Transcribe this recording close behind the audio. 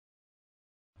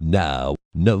Now,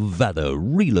 Nevada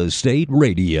Real Estate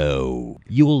Radio.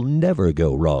 You'll never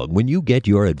go wrong when you get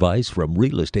your advice from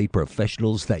real estate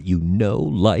professionals that you know,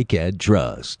 like, and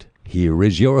trust. Here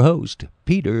is your host,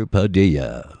 Peter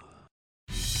Padilla.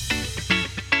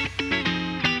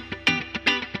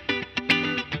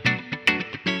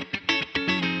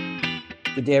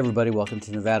 Good day, everybody. Welcome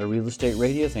to Nevada Real Estate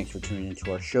Radio. Thanks for tuning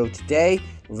into our show today.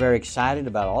 We're very excited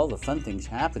about all the fun things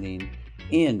happening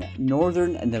in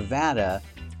northern Nevada.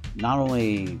 Not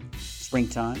only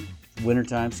springtime,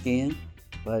 wintertime skiing,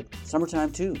 but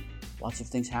summertime too. Lots of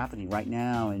things happening right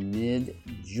now in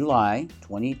mid-July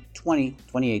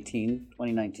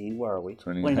 2019, where are we?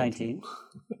 2019.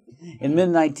 In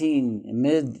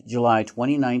mid-July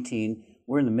 2019,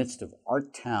 we're in the midst of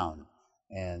Art Town,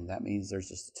 and that means there's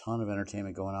just a ton of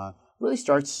entertainment going on. It really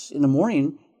starts in the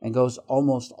morning and goes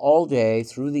almost all day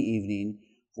through the evening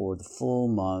for the full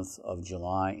month of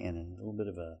July and a little bit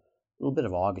of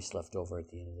August left over at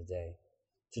the end of the day.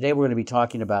 Today we're going to be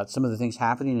talking about some of the things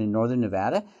happening in northern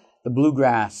Nevada. The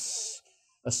Bluegrass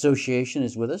Association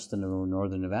is with us, the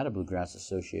Northern Nevada Bluegrass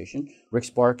Association. Rick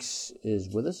Sparks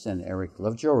is with us and Eric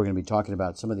Lovejoy. We're going to be talking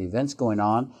about some of the events going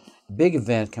on. A big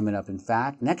event coming up, in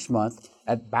fact, next month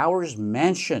at Bowers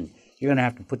Mansion. You're going to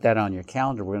have to put that on your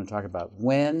calendar. We're going to talk about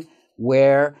when,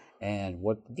 where, and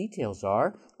what the details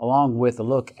are, along with a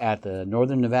look at the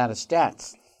Northern Nevada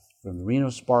stats from the Reno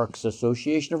Sparks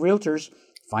Association of Realtors,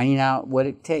 finding out what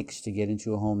it takes to get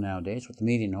into a home nowadays, what the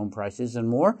median home price is, and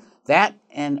more. That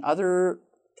and other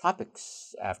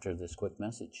topics after this quick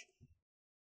message.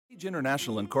 Sage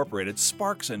International Incorporated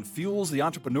sparks and fuels the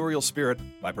entrepreneurial spirit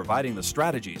by providing the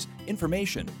strategies,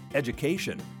 information,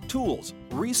 education, tools,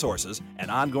 resources, and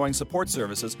ongoing support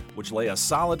services which lay a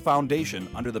solid foundation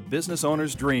under the business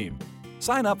owner's dream.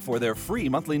 Sign up for their free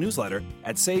monthly newsletter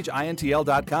at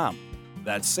sageintl.com.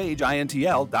 That's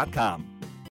sageintl.com.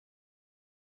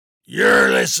 You're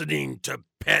listening to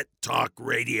Pet Talk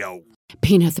Radio.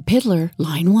 Peanut the Piddler,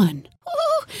 line 1.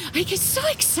 Oh, I get so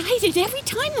excited every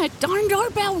time that darn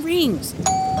doorbell rings.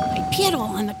 I piddle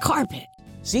on the carpet.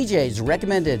 CJ's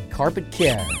Recommended Carpet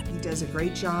Care. He does a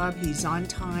great job. He's on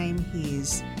time.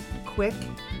 He's quick.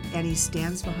 And he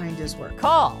stands behind his work.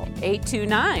 Call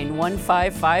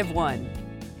 829-1551.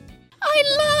 I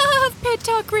love Pet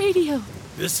Talk Radio.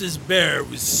 This is Bear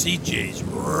with CJ's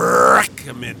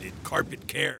Recommended Carpet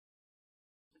Care.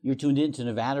 You're tuned in to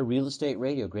Nevada Real Estate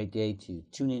Radio. Great day to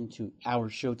tune in to our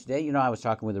show today. You know, I was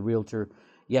talking with a realtor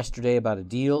yesterday about a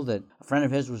deal that a friend of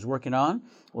his was working on.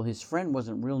 Well, his friend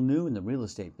wasn't real new in the real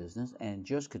estate business and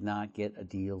just could not get a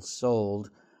deal sold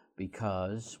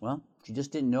because, well, she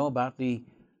just didn't know about the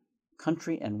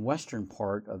country and western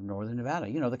part of northern Nevada.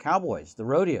 You know, the cowboys, the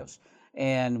rodeos.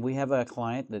 And we have a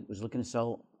client that was looking to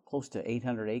sell close to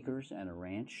 800 acres and a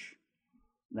ranch.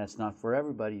 That's not for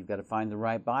everybody. You've got to find the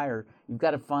right buyer. You've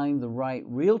got to find the right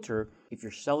realtor. If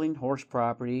you're selling horse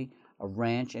property, a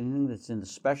ranch, anything that's in the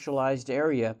specialized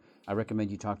area, I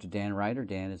recommend you talk to Dan Ryder.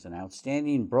 Dan is an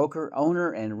outstanding broker,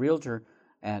 owner, and realtor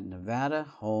at Nevada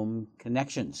Home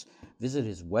Connections. Visit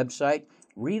his website,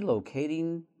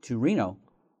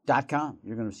 relocatingtoreno.com.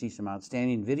 You're going to see some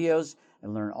outstanding videos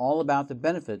and learn all about the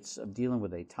benefits of dealing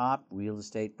with a top real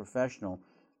estate professional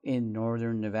in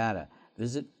northern Nevada.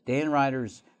 Visit Dan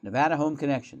Ryder's Nevada Home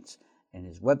Connections and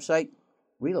his website,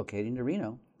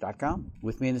 relocatingtoreno.com.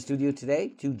 With me in the studio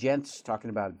today, two gents talking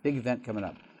about a big event coming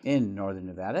up in northern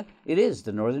Nevada. It is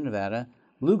the Northern Nevada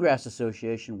Bluegrass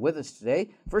Association with us today.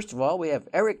 First of all, we have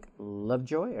Eric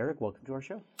Lovejoy. Eric, welcome to our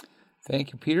show.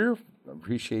 Thank you, Peter. I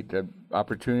appreciate the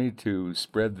opportunity to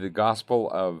spread the gospel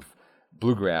of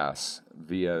bluegrass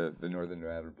via the Northern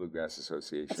Nevada Bluegrass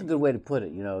Association. That's a good way to put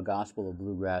it, you know, a gospel of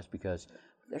bluegrass, because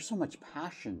there's so much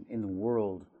passion in the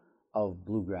world of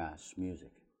bluegrass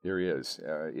music. There is.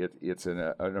 It's an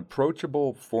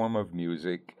approachable form of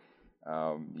music.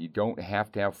 You don't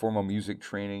have to have formal music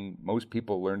training. Most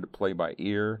people learn to play by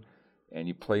ear, and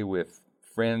you play with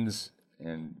friends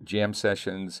and jam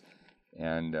sessions,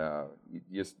 and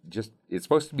just it's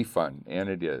supposed to be fun, and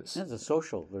it is. There's a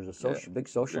social, big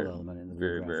social element in the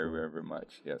bluegrass. Very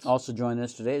much, yes. Also joining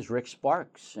us today is Rick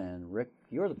Sparks, and Rick,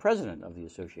 you're the president of the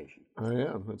association. I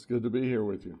am. It's good to be here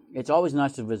with you. It's always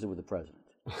nice to visit with the president.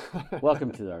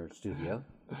 Welcome to our studio.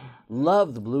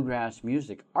 Love the bluegrass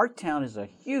music. Art Town is a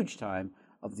huge time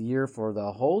of the year for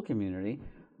the whole community,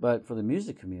 but for the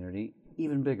music community,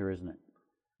 even bigger, isn't it?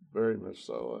 Very much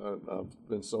so. I've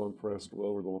been so impressed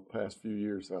over the past few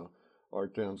years how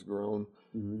Art Town's grown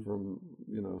from,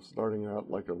 starting out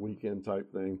like a weekend type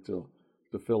thing to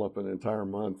to fill up an entire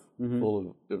month full of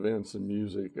events and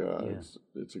music.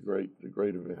 It's a great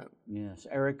event. Yes,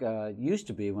 Eric, used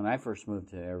to be when I first moved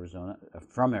to Arizona,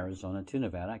 from Arizona to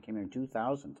Nevada. I came here in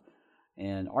 2000,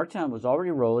 and our town was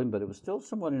already rolling, but it was still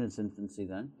somewhat in its infancy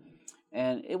then.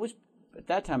 And it was, at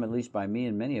that time, at least by me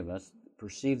and many of us,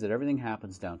 perceived that everything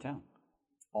happens downtown.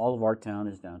 All of our town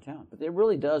is downtown, but it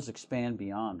really does expand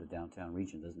beyond the downtown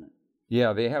region, doesn't it?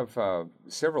 Yeah, they have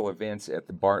several events at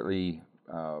the Bartley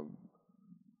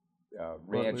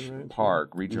Ranch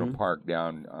Park, Regional Park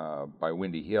down by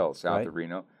Windy Hill, south of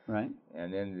Reno. Right.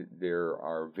 And then there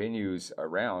are venues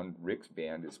around. Rick's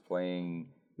band is playing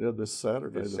this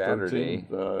Saturday, the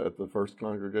 13th, at the First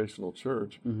Congregational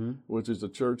Church, which is a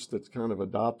church that's kind of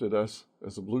adopted us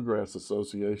as a bluegrass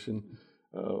association.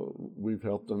 We've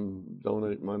helped them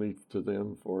donate money to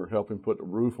them for helping put a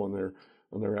roof on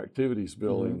their activities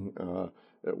building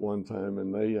at one time,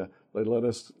 and they let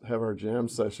us have our jam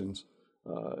sessions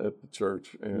at the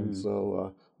church. And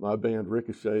so my band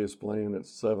Ricochet is playing at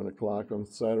 7 o'clock on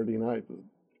Saturday night, the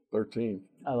 13th.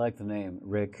 I like the name,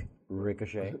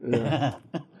 Ricochet. Yeah.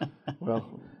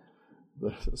 Well,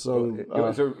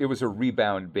 it was a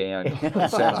rebound band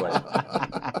assembly.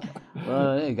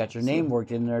 Well, you got your name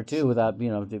worked in there too, without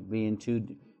being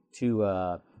too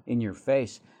in your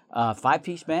face.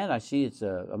 5-piece band. I see it's.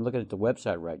 I'm looking at the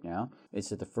website right now.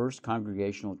 It's at the First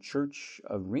Congregational Church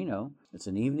of Reno. It's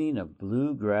an evening of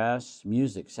bluegrass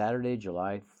music, Saturday,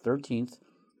 July 13th,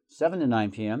 7 to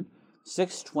 9 p.m.,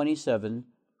 627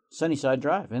 Sunnyside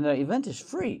Drive. And the event is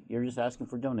free. You're just asking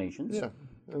for donations. Yeah,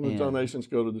 and the donations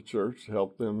go to the church,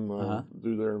 help them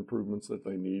do their improvements that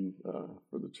they need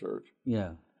for the church.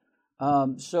 Yeah.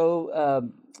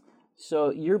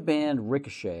 So your band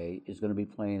Ricochet is going to be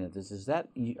playing at this. Is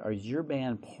your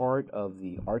band part of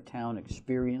the Our Town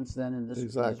experience then in this?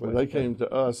 Exactly. They came to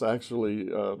us, actually,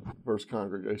 First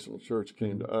Congregational Church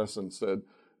came to us and said,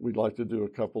 we'd like to do a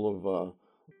couple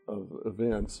of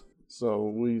events. So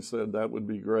we said that would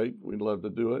be great. We'd love to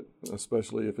do it,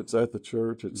 especially if it's at the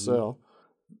church itself.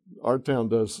 Our town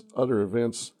does other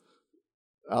events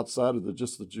outside of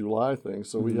just the July thing.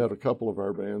 So we have a couple of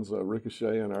our bands,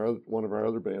 Ricochet and one of our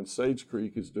other bands, Sage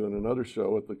Creek, is doing another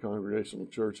show at the Congregational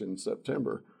Church in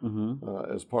September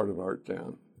as part of Art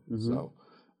Town. So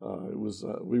it was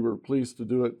we were pleased to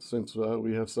do it since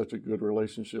we have such a good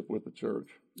relationship with the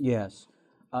church. Yes.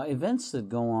 Events that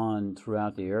go on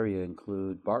throughout the area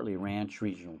include Bartley Ranch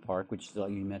Regional Park, which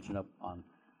you mentioned up on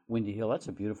Windy Hill. That's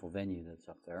a beautiful venue that's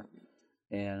up there.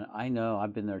 And I know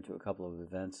I've been there to a couple of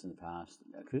events in the past.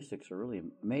 Acoustics are really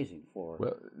amazing for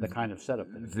the kind of setup.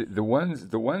 The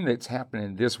one that's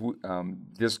happening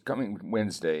this coming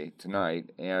Wednesday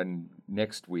tonight and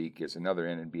next week is another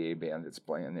NNBA band that's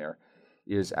playing there.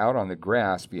 Is out on the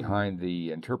grass behind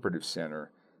the Interpretive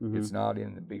Center. It's not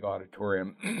in the big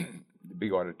auditorium. The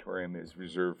big auditorium is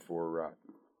reserved for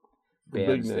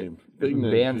bands that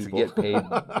get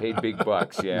paid big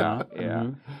bucks. Yeah.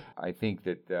 I think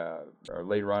that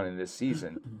later on in this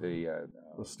season, the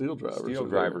Steel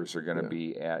Drivers are going to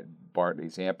be at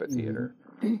Bartley's Amphitheater.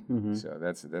 So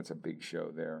that's a big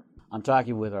show there. I'm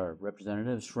talking with our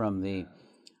representatives from the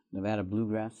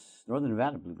Northern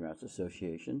Nevada Bluegrass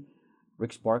Association.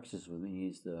 Rick Sparks is with me.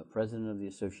 He's the president of the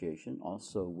association.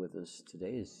 Also with us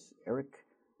today is Eric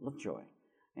Lovejoy.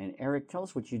 And Eric, tell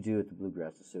us what you do at the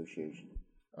Bluegrass Association.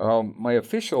 My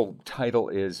official title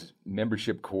is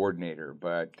membership coordinator,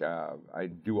 but I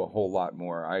do a whole lot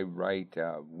more. I write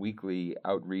weekly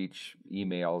outreach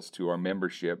emails to our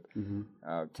membership,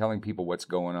 telling people what's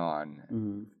going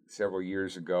on. Several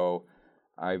years ago,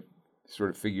 I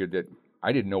sort of figured that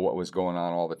I didn't know what was going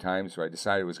on all the time, so I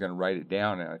decided I was going to write it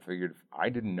down, and I figured if I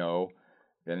didn't know,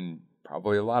 then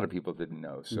probably a lot of people didn't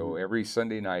know. So every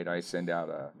Sunday night, I send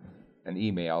out an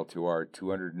email to our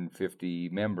 250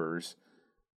 members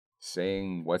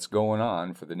saying what's going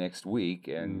on for the next week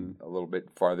and a little bit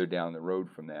farther down the road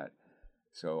from that.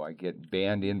 So I get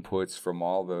band inputs from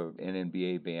all the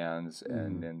NNBA bands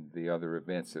and the other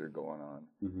events that are going on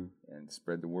and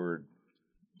spread the word.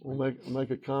 We'll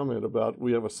make a comment about,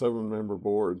 we have a 7-member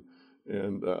board,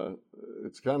 and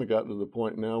it's kind of gotten to the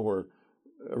point now where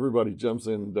everybody jumps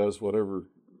in and does whatever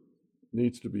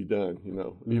needs to be done,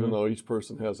 even though each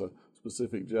person has a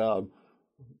specific job.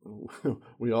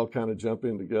 We all kind of jump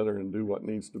in together and do what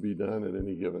needs to be done at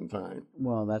any given time.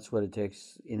 Well, that's what it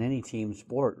takes in any team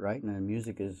sport, right? And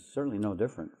music is certainly no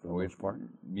different for the most part.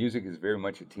 Music is very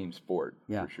much a team sport,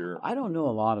 for sure. I don't know a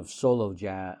lot of solo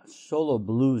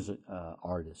blues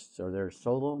artists. Are there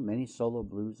many solo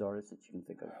blues artists that you can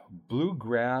think of?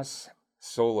 Bluegrass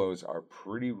solos are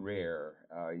pretty rare.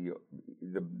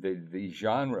 The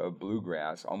genre of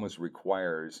bluegrass almost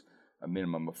requires a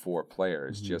minimum of 4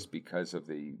 players, just because of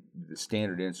the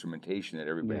standard instrumentation that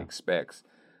everybody expects.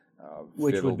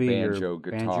 Which Fiddle, would be banjo, your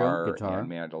guitar, and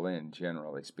mandolin,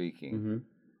 generally speaking. Mm-hmm.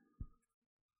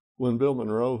 When Bill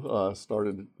Monroe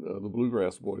started the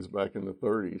Bluegrass Boys back in the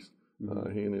 30s,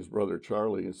 he and his brother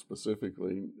Charlie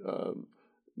specifically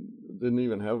didn't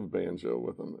even have a banjo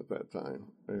with them at that time.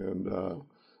 And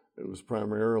it was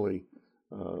primarily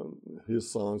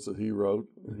his songs that he wrote,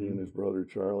 he and his brother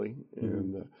Charlie.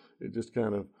 And it just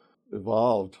kind of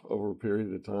evolved over a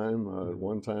period of time. At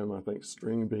one time, I think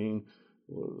String Bean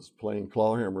was playing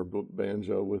clawhammer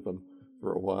banjo with them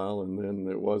for a while. And then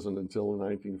it wasn't until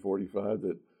 1945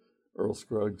 that Earl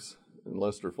Scruggs and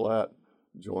Lester Flatt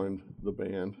joined the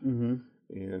band,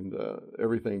 and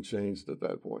everything changed at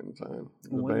that point in time.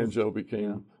 The banjo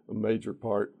became a major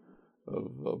part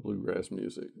of bluegrass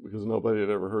music because nobody had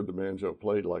ever heard the banjo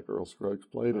played like Earl Scruggs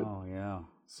played it. Oh, yeah.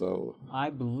 So I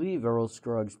believe Earl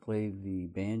Scruggs played the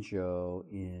banjo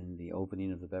in the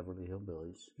opening of the Beverly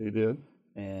Hillbillies. He did.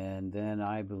 And then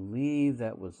I believe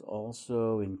that was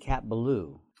also in Cat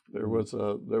Ballou. There was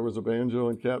a banjo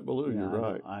in Cat Ballou. You're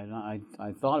right. I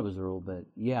thought it was Earl, but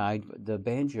yeah, the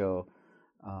banjo.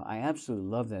 I absolutely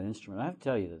love that instrument. I have to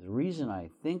tell you that the reason I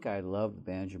think I love the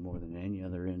banjo more than any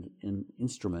other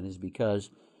instrument is because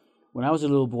when I was a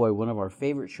little boy, one of our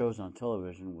favorite shows on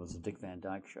television was the Dick Van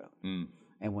Dyke Show.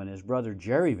 And when his brother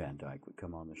Jerry Van Dyke would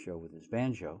come on the show with his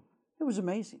banjo, it was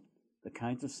amazing, the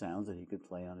kinds of sounds that he could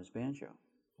play on his banjo.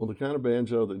 Well, the kind of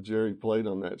banjo that Jerry played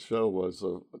on that show was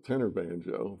a tenor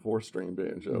banjo, a 4-string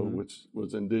banjo, which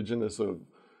was indigenous of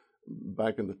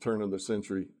back in the turn of the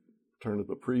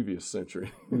previous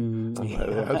century, I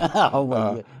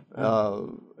might add.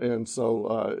 And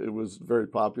so it was very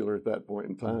popular at that point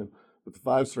in time. But the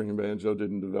 5-string banjo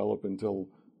didn't develop until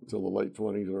the late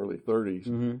 20s, early 30s.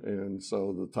 And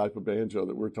so the type of banjo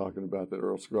that we're talking about that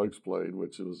Earl Scruggs played,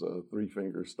 which was a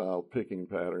 3-finger style picking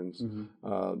patterns,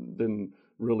 didn't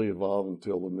really evolve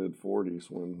until the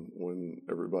mid-40s when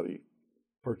everybody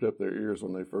perked up their ears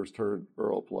when they first heard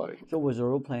Earl play. So was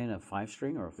Earl playing a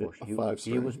 5-string or a 4-string? A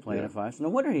 5-string. He was playing a 5-string.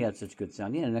 No wonder he had such good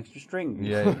sound. He had an extra string.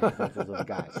 Yeah. For those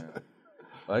guys.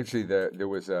 Well, actually, there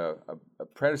was a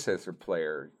predecessor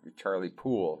player, Charlie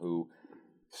Poole, who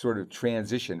sort of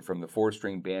transitioned from the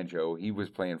 4-string banjo. He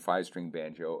was playing 5-string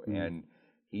banjo, and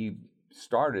he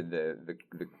started the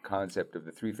concept of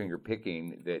the 3-finger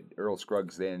picking that Earl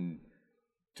Scruggs then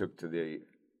took to the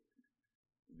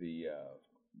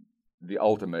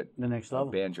ultimate, the next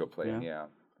level, banjo playing. Yeah,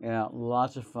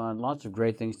 lots of fun, lots of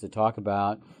great things to talk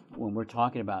about. When we're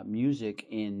talking about music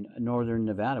in Northern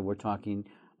Nevada, we're talking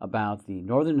about the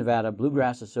Northern Nevada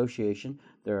Bluegrass Association.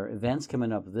 There are events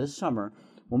coming up this summer.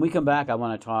 When we come back, I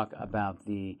want to talk about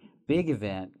the big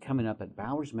event coming up at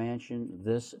Bowers Mansion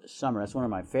this summer. That's one of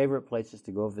my favorite places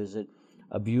to go visit,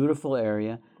 a beautiful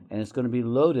area, and it's going to be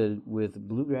loaded with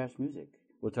bluegrass music.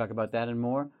 We'll talk about that and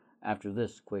more after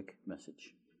this quick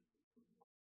message.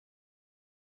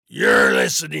 You're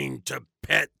listening to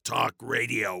Pet Talk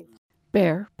Radio.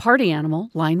 Bear, party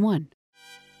animal, line 1.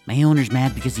 My owner's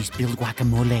mad because he spilled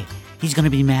guacamole. He's going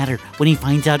to be madder when he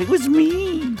finds out it was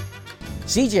me.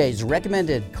 CJ's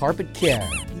recommended carpet care.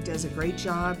 He does a great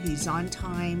job. He's on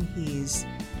time. He's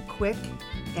quick,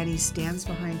 and he stands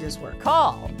behind his work.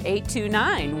 Call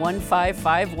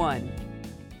 829-1551.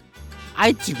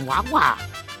 I Chihuahua.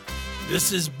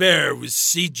 This is Bear with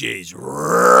CJ's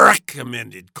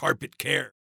recommended carpet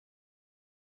care.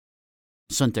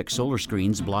 Suntech solar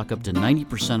screens block up to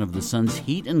 90% of the sun's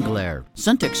heat and glare.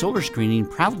 Suntech solar screening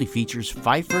proudly features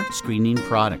Pfeiffer screening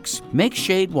products. Make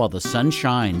shade while the sun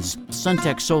shines.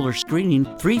 Suntech solar screening,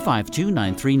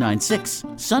 352-9396.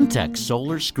 Suntech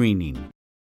solar screening.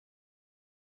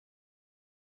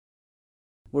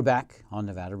 We're back on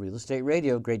Nevada Real Estate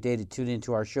Radio. Great day to tune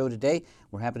into our show today.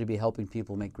 We're happy to be helping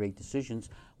people make great decisions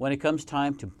when it comes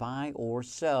time to buy or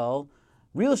sell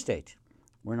real estate.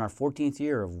 We're in our 14th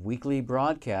year of weekly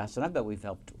broadcasts, and I bet we've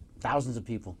helped thousands of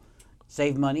people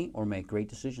save money or make great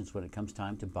decisions when it comes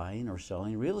time to buying or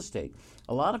selling real estate.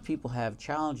 A lot of people have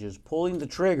challenges pulling the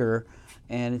trigger,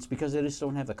 and it's because they just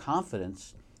don't have the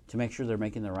confidence to make sure they're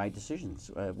making the right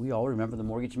decisions. We all remember the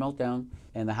mortgage meltdown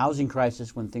and the housing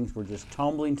crisis when things were just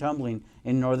tumbling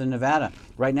in Northern Nevada.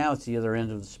 Right now, it's the other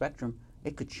end of the spectrum.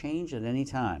 It could change at any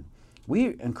time.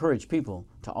 We encourage people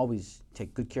to always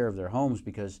take good care of their homes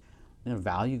because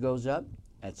value goes up.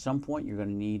 At some point, you're going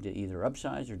to need to either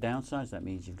upsize or downsize. That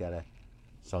means you've got to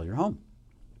sell your home.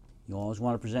 You always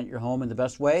want to present your home in the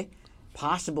best way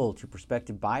possible to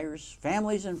prospective buyers,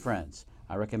 families, and friends.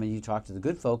 I recommend you talk to the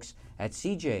good folks at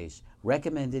CJ's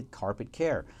Recommended Carpet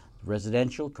Care.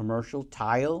 Residential, commercial,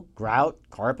 tile, grout,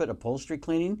 carpet, upholstery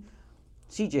cleaning.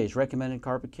 CJ's Recommended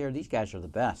Carpet Care. These guys are the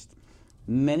best.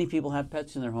 Many people have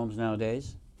pets in their homes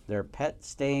nowadays. They're pet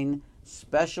stain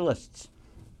specialists.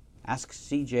 Ask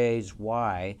CJ's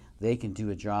why they can do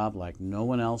a job like no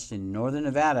one else in Northern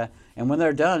Nevada. And when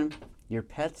they're done, your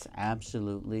pets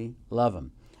absolutely love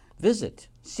them. Visit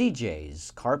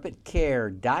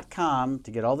cjscarpetcare.com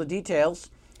to get all the details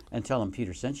and tell them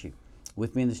Peter sent you.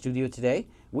 With me in the studio today,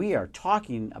 we are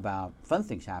talking about fun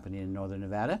things happening in Northern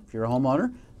Nevada. If you're a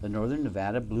homeowner, the Northern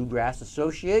Nevada Bluegrass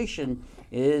Association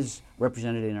is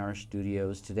represented in our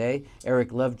studios today.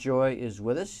 Eric Lovejoy is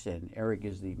with us, and Eric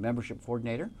is the membership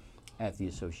coordinator at the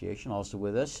association. Also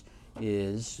with us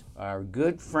is our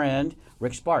good friend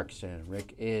Rick Sparks, and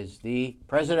Rick is the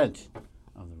president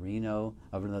of the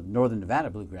Northern Nevada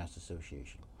Bluegrass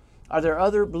Association. Are there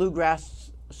other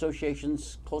bluegrass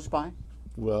associations close by?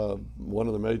 Well, one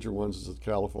of the major ones is the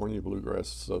California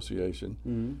Bluegrass Association,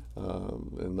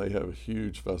 and they have a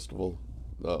huge festival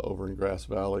over in Grass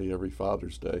Valley every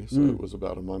Father's Day. So it was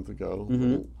about a month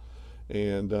ago,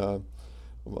 and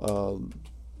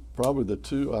probably the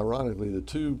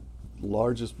two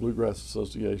largest bluegrass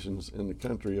associations in the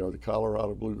country are the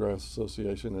Colorado Bluegrass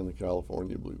Association and the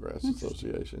California Bluegrass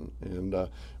Association. And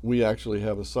we actually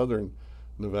have a Southern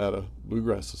Nevada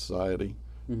Bluegrass Society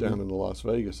down in the Las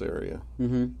Vegas area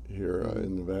here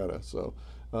in Nevada. So,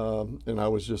 and I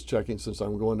was just checking, since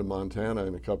I'm going to Montana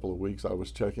in a couple of weeks, I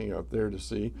was checking up there to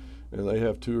see, and they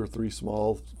have 2 or 3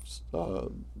 small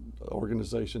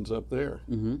organizations up there.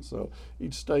 So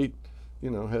each state,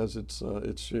 has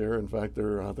its share. In fact,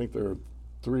 I think there are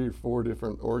 3 or 4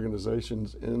 different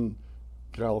organizations in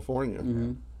California,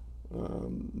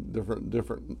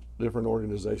 different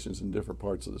organizations in different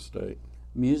parts of the state.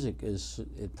 Music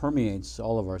it permeates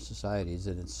all of our societies,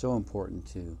 and it's so important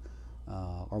to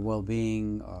our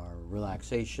well-being, our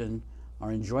relaxation,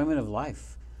 our enjoyment of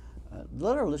life.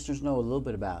 Let our listeners know a little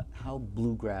bit about how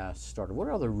bluegrass started. What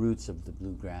are the roots of the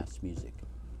bluegrass music?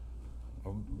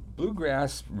 Well,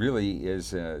 bluegrass really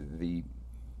is the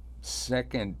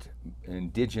second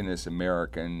indigenous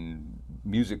American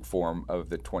music form of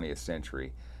the 20th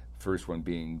century, first one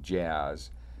being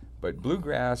jazz. But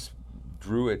bluegrass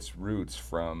drew its roots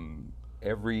from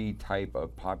every type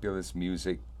of populist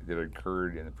music that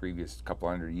occurred in the previous couple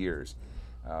hundred years.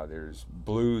 There's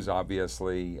blues,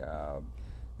 obviously,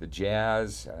 the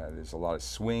jazz, there's a lot of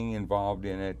swing involved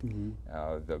in it,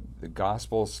 the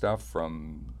gospel stuff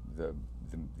from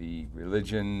the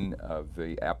religion of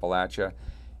the Appalachia,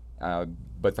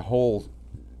 but the whole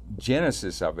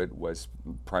genesis of it was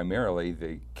primarily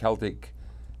the Celtic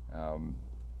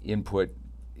input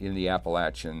in the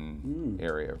Appalachian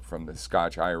area, from the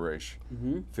Scotch-Irish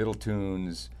fiddle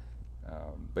tunes,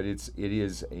 but it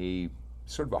is a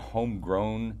sort of a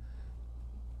homegrown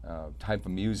type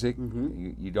of music.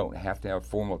 You don't have to have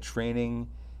formal training.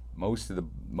 Most of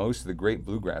the great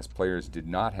bluegrass players did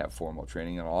not have formal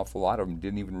training, and an awful lot of them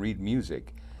didn't even read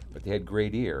music, but they had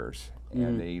great ears,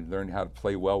 and they learned how to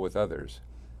play well with others.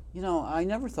 I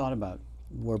never thought about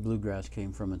where bluegrass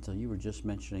came from until you were just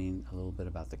mentioning a little bit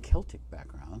about the Celtic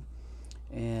background.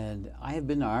 And I have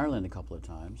been to Ireland a couple of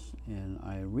times, and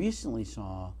I recently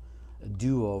saw a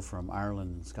duo from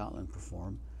Ireland and Scotland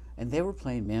perform, and they were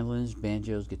playing mandolins,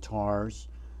 banjos, guitars,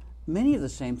 many of the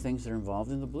same things that are involved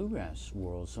in the bluegrass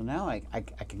world. So now I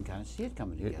can kind of see it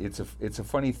coming together. It's a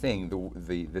funny thing.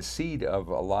 The seed of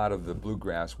a lot of the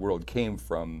bluegrass world came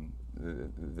from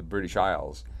the British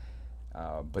Isles.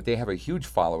 But they have a huge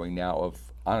following now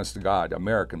of, honest to God,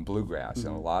 American bluegrass,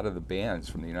 and a lot of the bands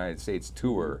from the United States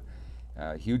tour.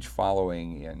 Huge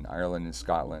following in Ireland and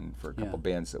Scotland for a couple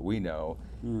bands that we know,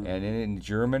 and in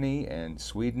Germany and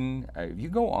Sweden. If you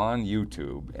go on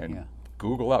YouTube and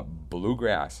Google up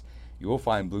bluegrass, you will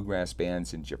find bluegrass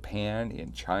bands in Japan,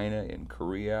 in China, in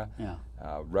Korea,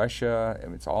 Russia,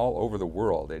 and it's all over the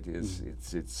world. It's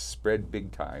spread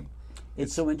big time.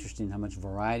 It's so interesting how much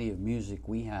variety of music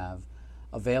we have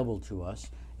available to us,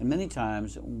 and many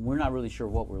times we're not really sure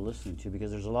what we're listening to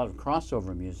because there's a lot of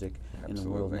crossover music in the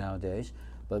world nowadays.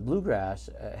 But bluegrass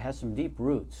has some deep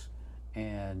roots,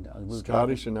 and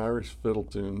Scottish and Irish fiddle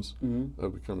tunes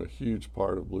have become a huge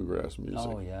part of bluegrass music.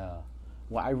 Oh yeah.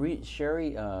 Well,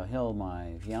 Sherry Hill,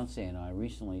 my fiance, and I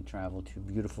recently traveled to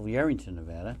beautiful Yerington,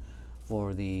 Nevada,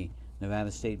 for the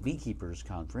Nevada State Beekeepers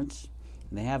Conference,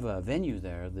 and they have a venue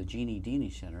there, the Jeannie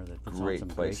Deeney Center, that puts on some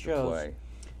great shows. To play.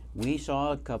 We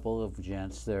saw a couple of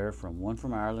gents there, one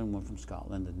from Ireland, one from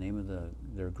Scotland. The name of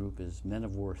their group is Men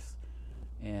of Worth,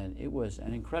 and it was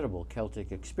an incredible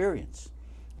Celtic experience.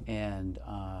 And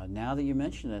now that you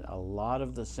mention it, a lot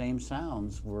of the same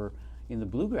sounds were in the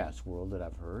bluegrass world that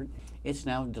I've heard. It's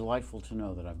now delightful to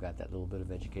know that I've got that little bit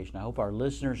of education. I hope our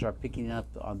listeners are picking up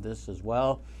on this as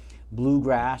well.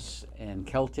 Bluegrass and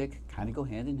Celtic kind of go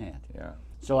hand in hand. Yeah.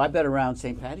 So I bet around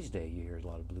St. Patty's Day you hear a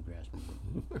lot of bluegrass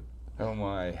music. Oh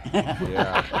my,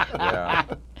 yeah.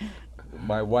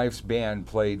 My wife's band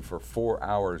played for 4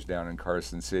 hours down in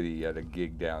Carson City at a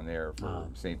gig down there for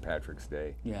St. Patrick's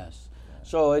Day. Yes.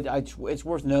 So it's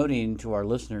worth noting to our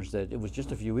listeners that it was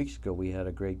just a few weeks ago we had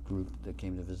a great group that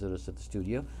came to visit us at the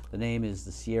studio. The name is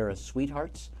the Sierra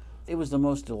Sweethearts. It was the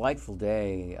most delightful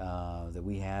day that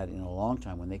we had in a long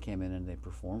time when they came in and they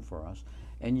performed for us.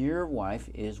 And your wife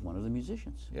is one of the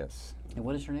musicians. Yes. And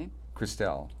what is her name?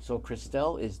 Christelle. So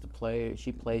Christelle is the player.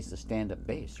 She plays the stand-up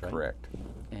bass, right? Correct.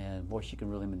 And boy, she can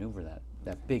really maneuver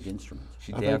that big instrument.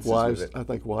 She dances with it. I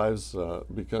think wives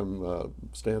become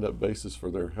stand-up bassists for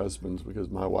their husbands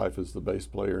because my wife is the bass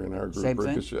player in our group, Same thing?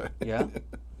 Ricochet. Yeah.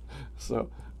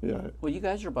 So, yeah. Well, you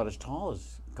guys are about as tall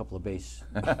as a couple of bass.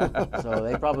 So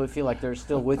they probably feel like they're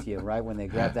still with you, right, when they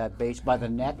grab that bass by the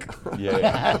neck.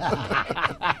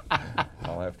 Yeah.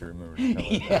 I'll have to remember to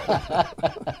tell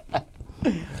her.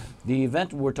 The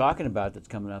event we're talking about that's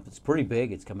coming up, it's pretty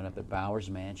big. It's coming up at Bowers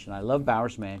Mansion. I love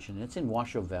Bowers Mansion. It's in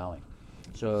Washoe Valley.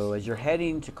 So as you're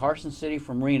heading to Carson City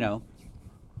from Reno,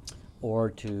 or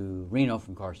to Reno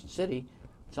from Carson City,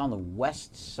 it's on the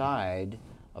west side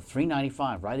of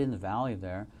 395, right in the valley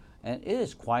there. And it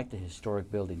is quite the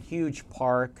historic building. Huge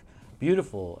park,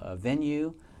 beautiful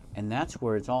venue, and that's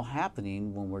where it's all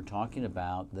happening when we're talking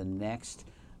about the next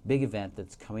big event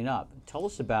that's coming up. Tell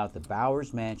us about the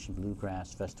Bowers Mansion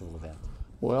Bluegrass Festival event.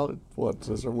 Well, we're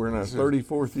in our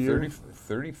 34th year?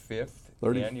 35th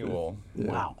 35th annual.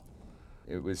 Yeah. Wow.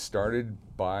 It was started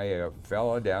by a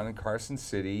fella down in Carson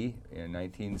City in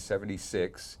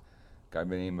 1976, a guy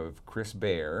by the name of Chris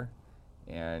Bear,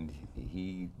 and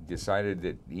he decided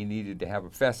that he needed to have a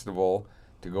festival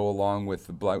to go along with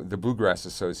the Bluegrass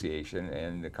Association,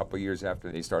 and a couple of years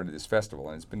after they started this festival,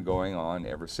 and it's been going on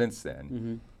ever since then.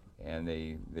 Mm-hmm. And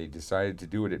they decided to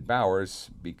do it at Bowers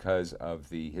because of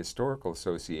the Historical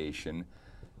Association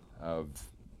of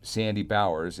Sandy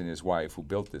Bowers and his wife who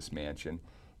built this mansion,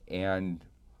 and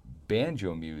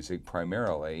banjo music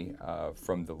primarily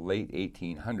from the late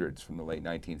 1800s, from the late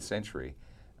 19th century,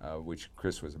 which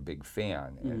Chris was a big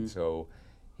fan. Mm-hmm. And so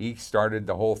he started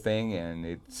the whole thing, and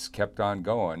it's kept on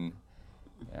going.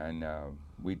 And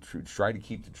we try to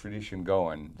keep the tradition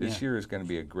going. This year is going to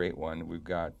be a great one. We've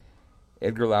got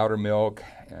Edgar Loudermilk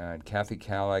and Kathy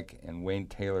Kallick and Wayne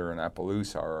Taylor and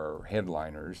Appaloosa are our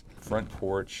headliners. Front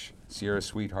Porch, Sierra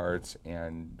Sweethearts,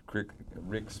 and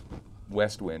Rick's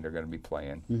West Wind are going to be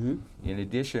playing. Mm-hmm. In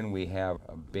addition, we have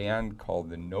a band called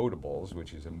The Notables,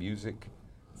 which is a music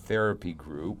therapy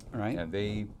group, Right. and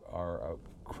they are a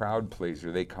crowd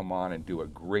pleaser. They come on and do a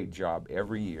great job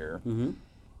every year. Mm-hmm.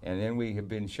 And then we have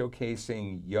been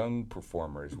showcasing young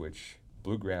performers, which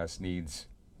bluegrass needs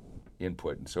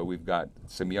input. And so we've got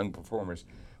some young performers.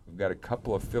 We've got a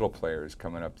couple of fiddle players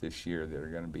coming up this year that are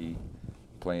going to be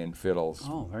playing fiddles.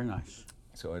 Oh, very nice.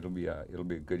 So it'll be a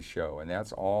good show, and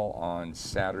that's all on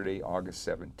Saturday, August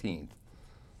 17th.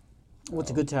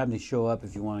 What's a good time to show up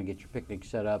if you want to get your picnic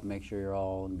set up, make sure you're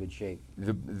all in good shape?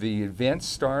 The event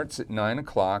starts at 9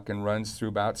 o'clock and runs through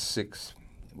about 6.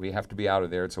 We have to be out of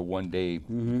there. It's a one-day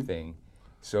thing.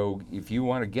 So if you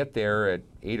want to get there at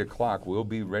 8 o'clock, we'll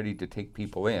be ready to take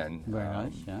people in. Very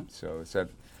nice, yeah. So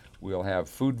we'll have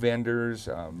food vendors,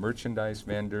 merchandise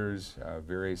vendors,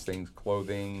 various things,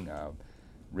 clothing.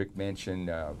 Rick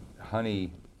mentioned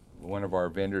honey. One of our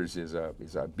vendors is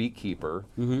a beekeeper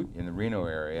in the Reno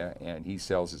area, and he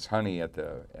sells his honey at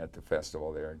the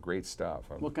festival there. Great stuff.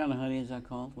 What kind of honey is that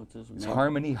called? What's this? It's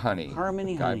Harmony Honey.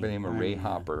 Harmony a guy Honey. by the name of Ray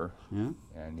Hopper, Yeah.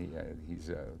 and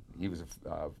he was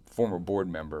a former board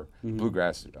member,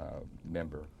 bluegrass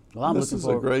member. Well, This is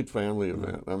a great family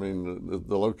event. I mean,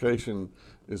 the location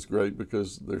is great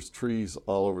because there's trees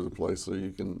all over the place, so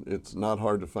it's not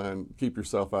hard to keep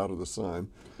yourself out of the sun.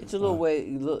 It's a little way.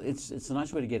 It's a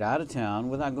nice way to get out of town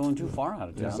without going too far out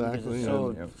of town. Exactly. Because it's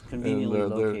so conveniently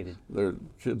located. Their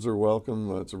kids are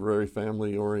welcome. It's a very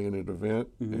family-oriented event,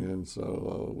 and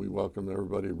so we welcome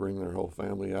everybody to bring their whole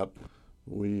family out.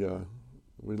 We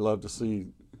love to see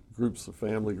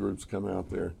family groups come out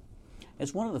there.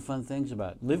 It's one of the fun things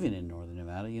about living in Northern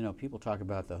Nevada. You know, people talk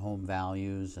about the home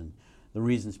values and the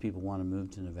reasons people want to move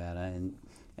to Nevada, and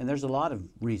there's a lot of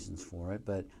reasons for it,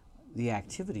 but the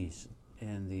activities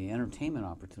and the entertainment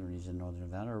opportunities in Northern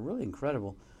Nevada are really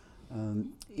incredible.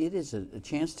 It is a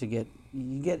chance to get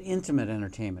intimate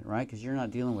entertainment, right? Because you're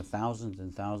not dealing with thousands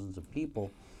and thousands of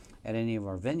people at any of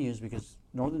our venues because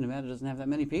Northern Nevada doesn't have that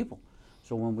many people.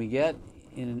 So when we get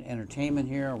in entertainment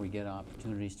here, or we get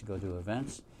opportunities to go to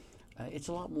events, it's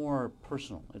a lot more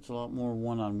personal. It's a lot more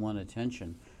one-on-one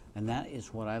attention. And that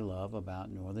is what I love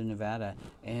about Northern Nevada.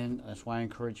 And that's why I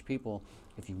encourage people,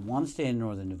 if you want to stay in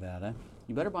Northern Nevada,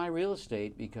 you better buy real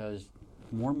estate, because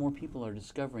more and more people are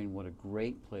discovering what a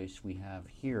great place we have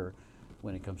here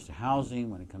when it comes to housing,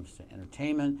 when it comes to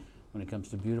entertainment, when it comes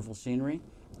to beautiful scenery.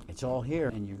 It's all here,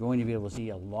 and you're going to be able to see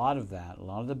a lot of that, a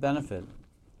lot of the benefit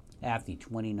at the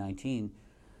 2019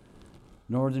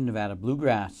 Northern Nevada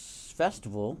Bluegrass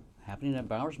Festival happening at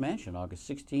Bowers Mansion, August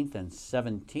 16th and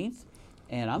 17th.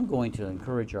 And I'm going to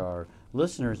encourage our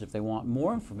listeners, if they want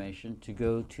more information, to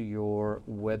go to your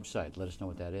website. Let us know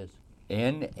what that is.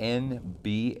 nnba.org.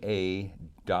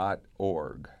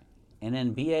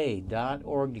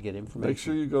 nnba.org to get information. Make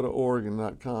sure you go to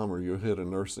Oregon.com or you'll hit a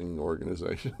nursing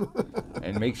organization.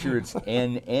 And make sure it's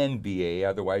NNBA,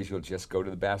 otherwise you'll just go to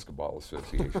the Basketball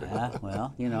Association.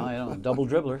 Well, I don't double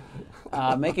dribbler.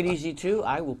 Make it easy too.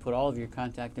 I will put all of your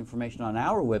contact information on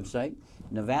our website,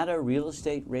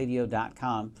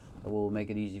 NevadaRealEstateRadio.com. We'll make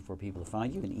it easy for people to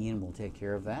find you, and Ian will take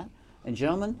care of that. And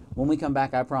gentlemen, when we come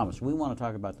back, I promise, we want to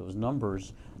talk about those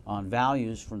numbers on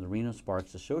values from the Reno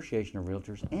Sparks Association of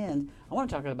Realtors, and I want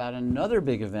to talk about another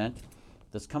big event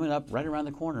that's coming up right around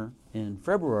the corner in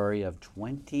February of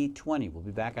 2020. We'll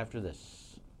be back after this.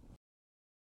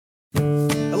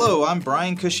 Hello, I'm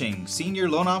Brian Cushing, Senior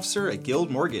Loan Officer at Guild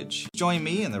Mortgage. Join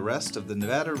me and the rest of the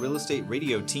Nevada Real Estate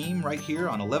Radio team right here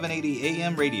on 1180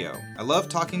 AM radio. I love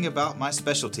talking about my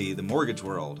specialty, the mortgage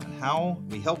world, and how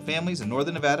we help families in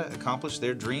Northern Nevada accomplish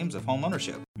their dreams of home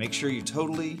ownership. Make sure you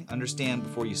totally understand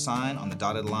before you sign on the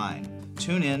dotted line.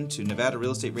 Tune in to Nevada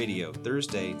Real Estate Radio,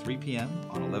 Thursday, 3 p.m.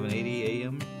 on 1180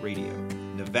 AM radio.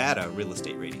 Nevada Real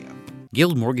Estate Radio.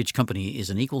 Guild Mortgage Company is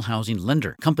an equal housing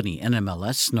lender. Company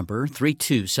NMLS number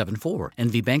 3274,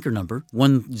 NV Banker number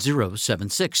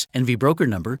 1076, NV Broker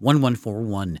number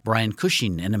 1141. Brian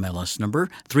Cushing NMLS number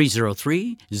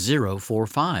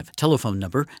 303045. Telephone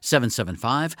number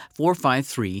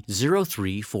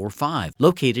 775-453-0345.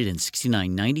 Located in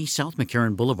 6990 South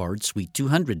McCarran Boulevard, Suite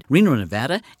 200, Reno,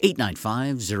 Nevada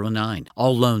 89509.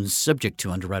 All loans subject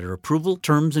to underwriter approval.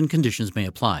 Terms and conditions may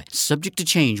apply. Subject to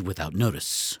change without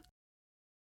notice.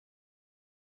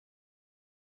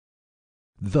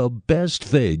 The best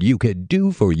thing you can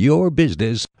do for your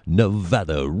business,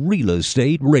 Nevada Real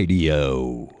Estate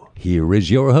Radio. Here is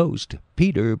your host,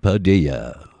 Peter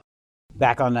Padilla.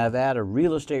 Back on Nevada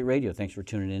Real Estate Radio. Thanks for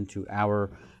tuning in to our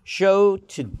show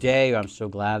today. I'm so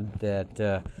glad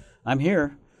that I'm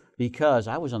here because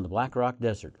I was on the Black Rock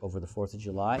Desert over the 4th of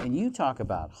July, and you talk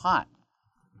about hot.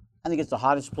 I think it's the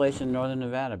hottest place in Northern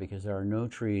Nevada because there are no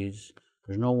trees,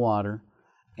 there's no water,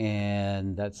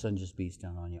 and that sun just beats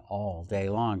down on you all day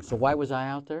long. So why was I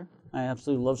out there? I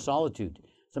absolutely love solitude.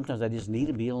 Sometimes I just need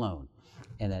to be alone.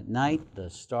 And at night, the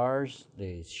stars,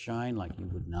 they shine like you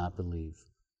would not believe.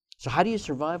 So how do you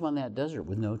survive on that desert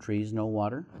with no trees, no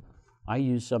water? I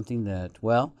use something that,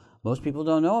 well, most people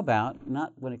don't know about,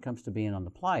 not when it comes to being on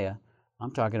the playa.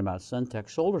 I'm talking about SunTech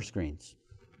solar screens.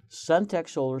 SunTech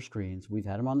solar screens, we've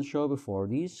had them on the show before.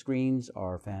 These screens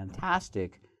are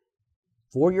fantastic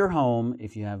for your home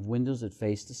if you have windows that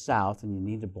face the south and you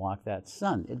need to block that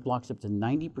sun. It blocks up to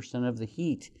 90% of the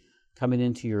heat coming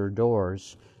into your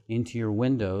doors, into your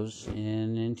windows,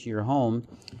 and into your home.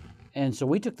 And so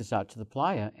we took this out to the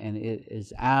playa, and it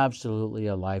is absolutely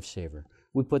a lifesaver.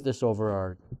 We put this over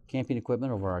our camping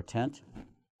equipment, over our tent,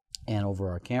 and over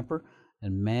our camper,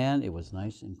 and man, it was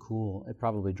nice and cool. It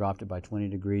probably dropped it by 20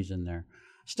 degrees in there.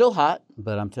 Still hot,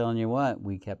 but I'm telling you what,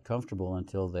 we kept comfortable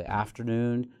until the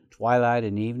afternoon, twilight,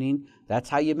 and evening. That's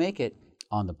how you make it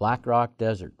on the Black Rock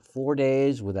Desert. 4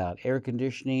 days without air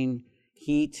conditioning,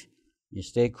 heat. You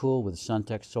stay cool with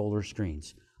SunTech solar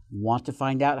screens. Want to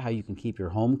find out how you can keep your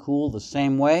home cool the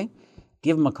same way?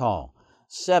 Give them a call,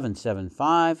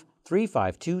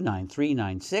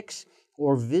 775-352-9396,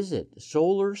 or visit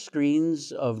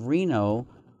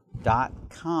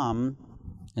solarscreensofreno.com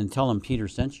and tell them Peter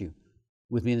sent you.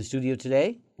 With me in the studio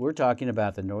today, we're talking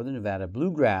about the Northern Nevada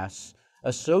Bluegrass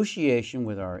Association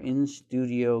with our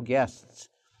in-studio guests.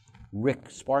 Rick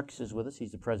Sparks is with us.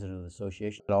 He's the president of the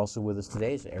association. Also with us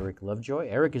today is Eric Lovejoy.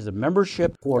 Eric is the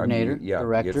membership coordinator,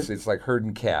 director. It's like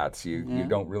herding cats. You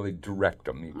don't really direct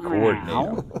them. You coordinate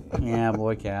them. Yeah,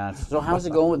 boy, cats. So how's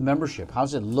it going with membership?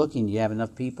 How's it looking? Do you have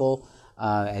enough people?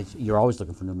 You're always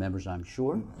looking for new members, I'm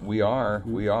sure. We are.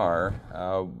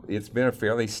 It's been a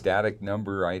fairly static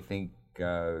number, I think.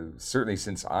 Certainly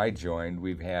since I joined,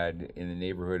 we've had in the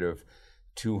neighborhood of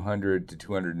 200 to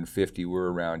 250.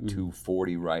 We're around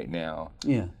 240 right now.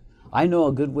 Yeah. I know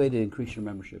a good way to increase your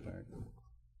membership, Eric.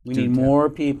 We need more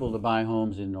people to buy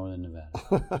homes in Northern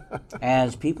Nevada.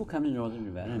 As people come to Northern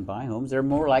Nevada and buy homes, they're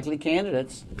more likely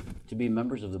candidates to be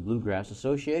members of the Bluegrass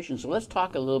Association. So let's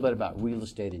talk a little bit about real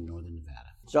estate in Northern Nevada.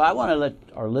 So I want to let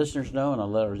our listeners know, and I'll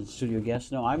let our studio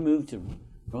guests know, I moved to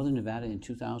Northern Nevada in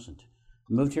 2000. I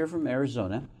moved here from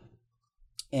Arizona,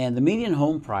 and the median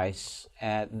home price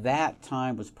at that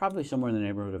time was probably somewhere in the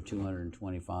neighborhood of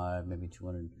 $225,000, maybe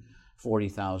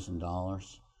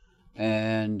 $240,000.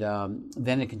 And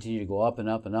then it continued to go up and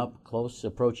up and up, close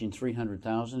approaching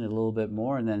 $300,000, a little bit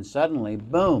more, and then suddenly,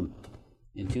 boom!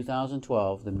 In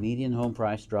 2012, the median home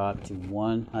price dropped to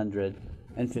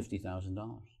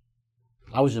 $150,000.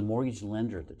 I was a mortgage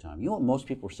lender at the time. You know what most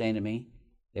people were saying to me?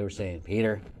 They were saying,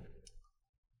 Peter,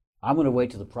 I'm going to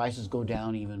wait till the prices go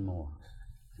down even more.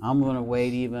 I'm going to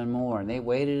wait even more. And they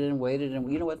waited and waited, and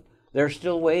you know what? They're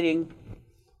still waiting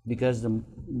because the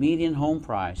median home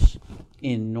price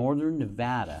in Northern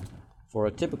Nevada for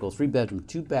a typical 3-bedroom,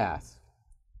 2-bath,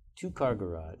 2-car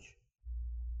garage,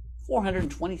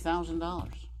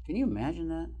 $420,000. Can you imagine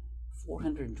that?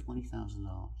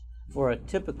 $420,000 for a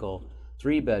typical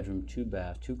 3-bedroom,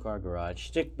 2-bath, 2-car garage,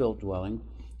 stick-built dwelling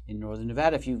in Northern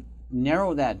Nevada. If you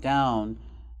narrow that down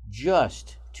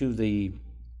just to the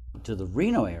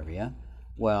Reno area,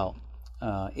 well,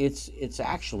 it's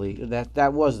actually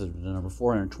that was the number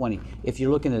 420. If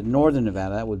you're looking at Northern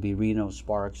Nevada, that would be Reno,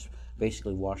 Sparks,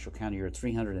 basically Washoe County. You're at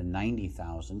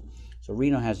 390,000. So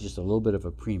Reno has just a little bit of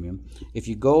a premium. If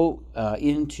you go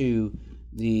into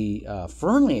the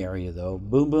Fernley area, though,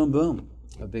 boom, boom, boom,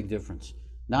 a big difference.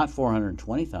 Not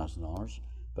 $420,000,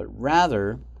 but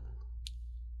rather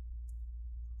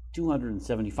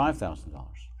 $275,000.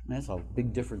 That's a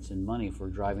big difference in money for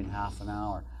driving half an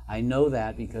hour. I know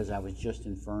that because I was just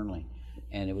in Fernley,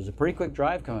 and it was a pretty quick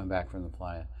drive coming back from the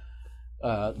playa.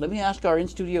 Let me ask our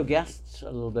in-studio guests a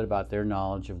little bit about their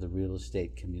knowledge of the real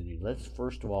estate community. Let's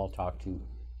first of all talk to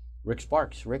Rick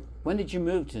Sparks. Rick, when did you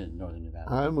move to Northern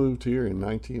Nevada? I moved here in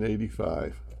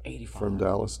 1985 from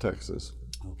Dallas, Texas.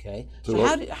 Okay. So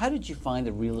how did you find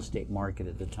the real estate market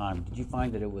at the time? Did you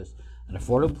find that it was an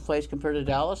affordable place compared to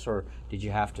Dallas, or did you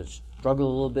have to struggle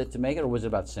a little bit to make it, or was it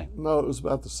about the same? No, it was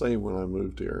about the same when I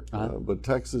moved here. But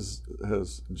Texas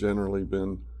has generally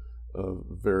been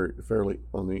fairly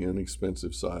on the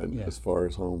inexpensive side as far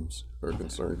as homes are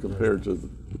concerned compared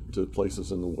to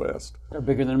places in the West. They're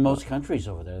bigger than most countries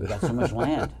over there. They've got so much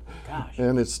land. Gosh.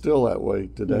 And it's still that way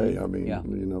today. I mean,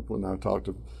 you know, when I talk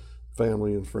to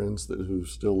family and friends who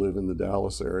still live in the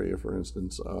Dallas area, for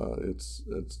instance, it's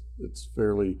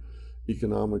fairly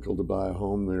economical to buy a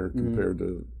home there compared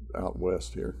to out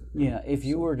west here. Yeah, if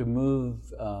you were to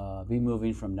be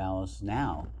moving from Dallas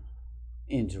now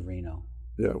into Reno.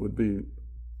 Yeah, it would be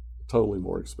totally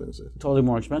more expensive. Totally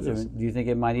more expensive. Yes. Do you think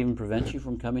it might even prevent you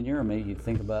from coming here, or maybe you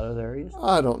think about other areas?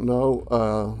 I don't know.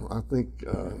 I think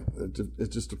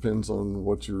it just depends on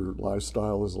what your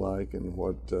lifestyle is like and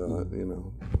what you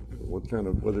know, what kind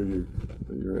of, whether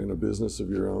you're in a business of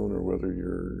your own or whether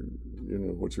you're, you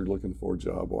know, what you're looking for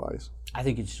job wise. I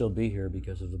think you'd still be here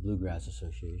because of the Bluegrass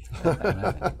Association.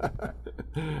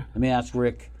 Let me ask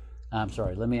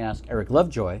Eric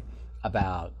Lovejoy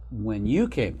about when you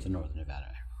came to Northern Nevada.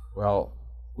 Well,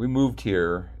 we moved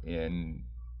here in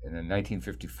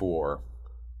 1954.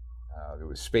 There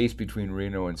was space between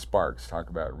Reno and Sparks. Talk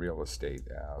about real estate.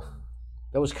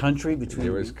 There was country between.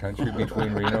 There was country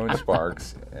between Reno and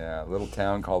Sparks. A little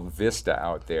town called Vista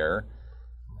out there,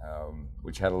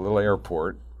 which had a little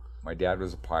airport. My dad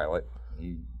was a pilot.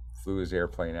 He flew his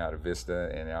airplane out of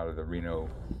Vista and out of the Reno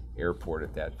airport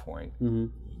at that point. Mm-hmm.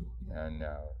 And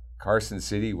Carson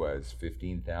City was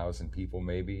 15,000 people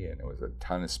maybe, and there was a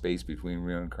ton of space between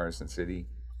Reno and Carson City.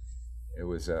 It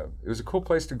was a cool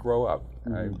place to grow up.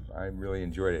 Mm-hmm. I really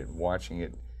enjoyed it. Watching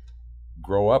it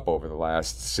grow up over the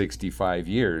last 65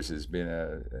 years has been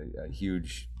a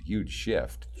huge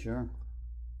shift. Sure.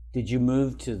 Did you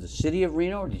move to the city of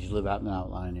Reno, or did you live out in the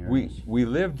outlying areas? We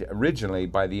lived originally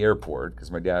by the airport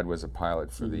because my dad was a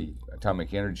pilot for the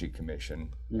Atomic Energy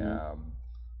Commission. Mm-hmm.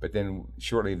 But then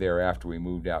shortly thereafter, we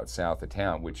moved out south of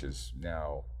town, which is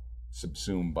now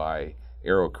subsumed by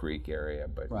Arrow Creek area.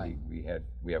 But right.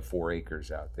 we have 4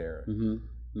 acres out there. Mm-hmm.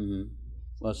 Mm-hmm.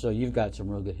 Well, so you've got some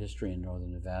real good history in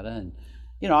Northern Nevada, and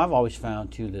you know I've always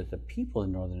found too that the people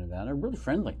in Northern Nevada are really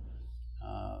friendly.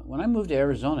 When I moved to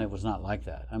Arizona, it was not like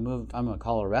that. I'm a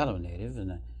Colorado native,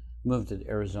 and I moved to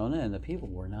Arizona, and the people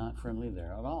were not friendly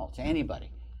there at all to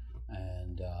anybody.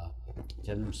 And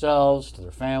to themselves, to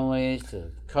their families,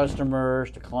 to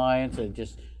customers, to clients.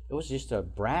 It was just a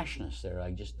brashness there I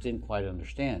just didn't quite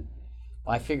understand.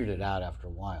 I figured it out after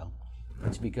a while.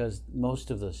 It's because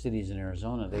most of the cities in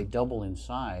Arizona, they double in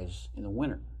size in the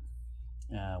winter.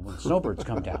 when the snowbirds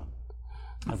come down.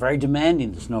 Very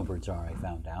demanding the snowbirds are, I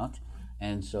found out.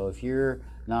 And so if you're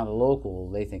not a local,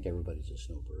 they think everybody's a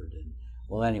snowbird. And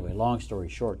well, anyway, long story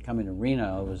short, coming to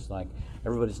Reno, it was like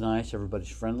everybody's nice, everybody's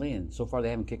friendly, and so far they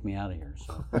haven't kicked me out of here,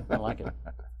 so I like it.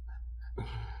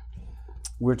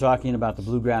 We're talking about the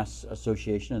Bluegrass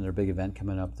Association and their big event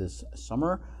coming up this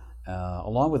summer,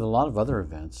 along with a lot of other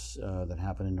events that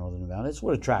happen in Northern Nevada. It's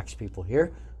what attracts people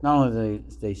here. Not only do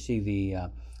they see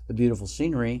the beautiful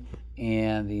scenery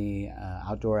and the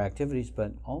outdoor activities,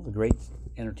 but all the great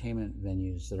entertainment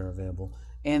venues that are available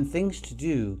and things to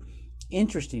do,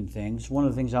 interesting things. One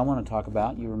of the things I want to talk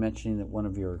about, you were mentioning that one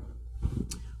of your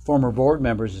former board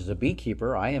members is a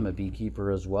beekeeper. I am a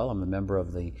beekeeper as well. I'm a member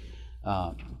of the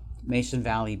Mason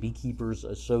Valley Beekeepers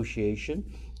Association,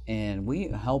 and we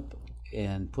help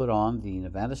and put on the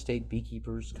Nevada State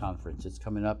Beekeepers Conference. It's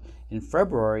coming up in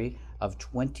February of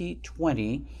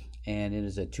 2020, and it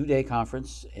is a 2-day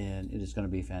conference, and it is going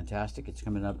to be fantastic. It's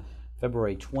coming up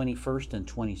February 21st and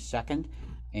 22nd,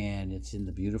 and it's in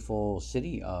the beautiful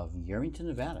city of Yerington,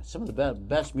 Nevada. Some of the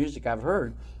best music I've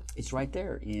heard, it's right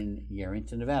there in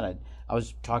Yerington, Nevada. I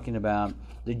was talking about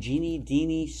the Jeannie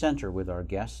Deeney Center with our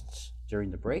guests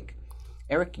during the break.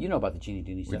 Eric, you know about the Jeannie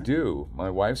Deeney Center. We do. My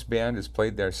wife's band has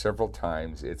played there several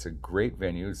times. It's a great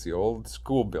venue. It's the old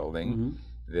school building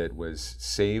that was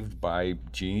saved by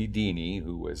Jeannie Deeney,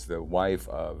 who was the wife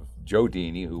of Joe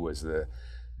Deeney, who was the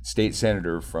state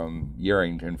senator from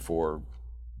Yerington for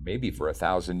maybe for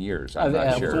 1,000 years. I'm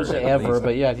not sure. I was going to say ever,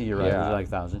 but yeah, I think you're right. Yeah. It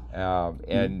was like 1,000.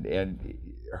 And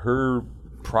her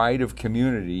pride of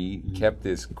community kept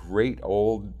this great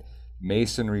old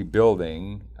masonry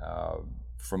building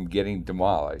from getting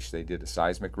demolished. They did a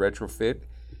seismic retrofit.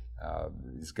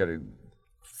 It's got a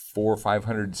 400 or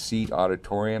 500 seat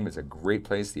auditorium. It's a great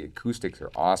place. The acoustics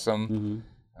are awesome.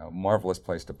 Marvelous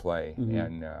place to play.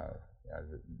 And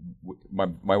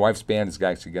my wife's band is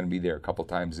actually going to be there a couple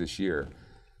times this year.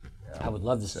 I would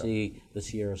love to see the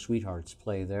Sierra Sweethearts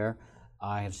play there.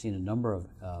 I have seen a number of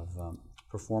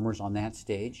performers on that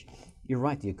stage. You're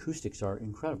right, the acoustics are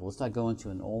incredible. It's like going to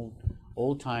an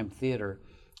old-time theater,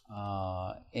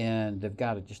 and they've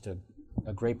got just a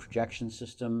great projection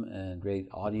system and great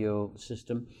audio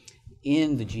system.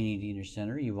 In the Jeannie Deeney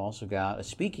Center, you've also got a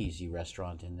speakeasy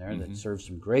restaurant in there that serves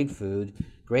some great food,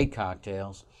 great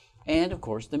cocktails, and of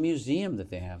course the museum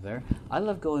that they have there. I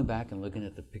love going back and looking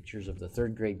at the pictures of the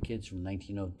third grade kids from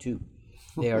 1902.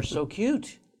 They are so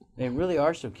cute. They really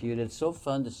are so cute. It's so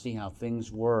fun to see how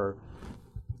things were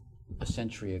a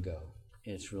century ago.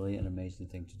 It's really an amazing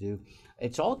thing to do.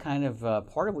 It's all kind of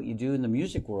part of what you do in the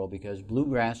music world, because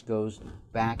bluegrass goes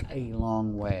back a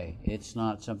long way. It's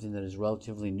not something that is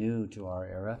relatively new to our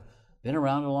era. Been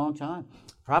around a long time.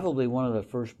 Probably one of the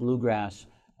first bluegrass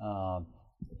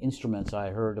instruments I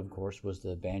heard, of course, was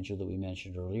the banjo that we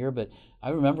mentioned earlier. But I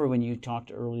remember when you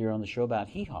talked earlier on the show about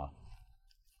hee-haw.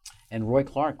 And Roy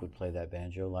Clark would play that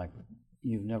banjo like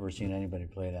you've never seen anybody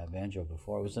play that banjo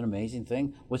before. It was an amazing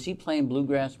thing. Was he playing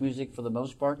bluegrass music for the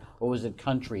most part, or was it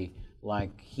country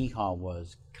like hee-haw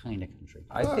was, kind of country?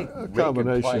 I think a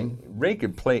combination. Ray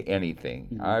could play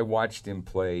anything. I watched him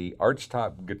play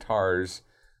archtop guitars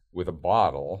with a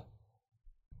bottle,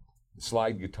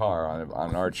 slide guitar on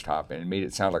an archtop, and it made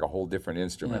it sound like a whole different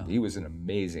instrument. He was an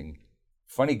amazing,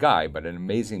 funny guy, but an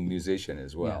amazing musician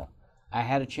as well. Yeah. I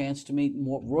had a chance to meet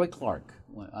Roy Clark,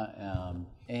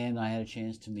 and I had a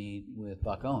chance to meet with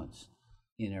Buck Owens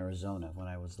in Arizona when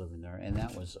I was living there, and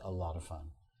that was a lot of fun.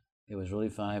 It was really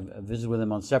fun. I visited with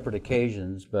them on separate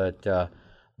occasions, but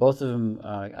both of them,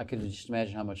 I could just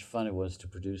imagine how much fun it was to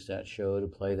produce that show, to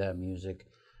play that music.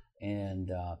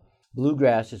 And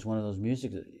bluegrass is one of those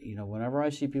music that, whenever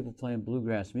I see people playing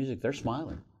bluegrass music, they're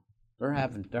smiling. They're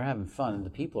having fun, and the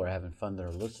people are having fun that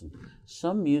are listening.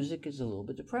 Some music is a little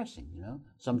bit depressing,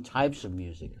 Some types of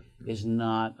music is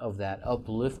not of that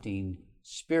uplifting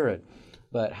spirit.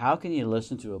 But how can you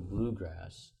listen to a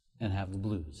bluegrass and have the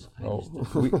blues?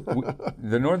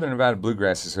 The Northern Nevada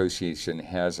Bluegrass Association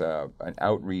has an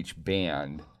outreach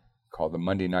band called the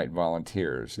Monday Night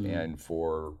Volunteers, and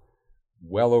for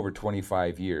well over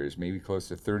 25 years, maybe close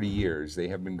to 30 years, they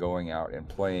have been going out and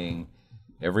playing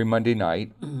every Monday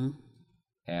night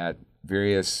at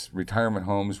various retirement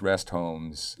homes, rest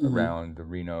homes around the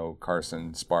Reno,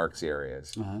 Carson, Sparks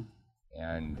areas.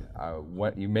 And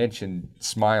what you mentioned,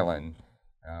 smiling,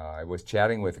 I was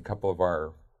chatting with a couple of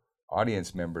our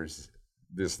audience members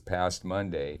this past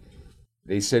Monday.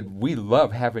 They said, "We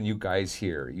love having you guys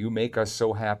here. You make us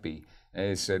so happy." And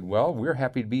they said, well, we're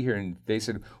happy to be here. And they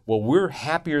said, well, we're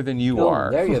happier than you are.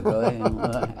 There you go.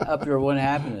 Up your one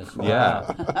happiness. Wow.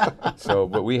 Yeah. So,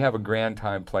 but we have a grand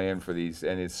time playing for these,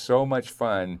 and it's so much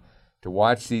fun to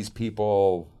watch these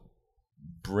people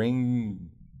bring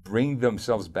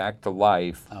themselves back to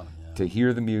life, to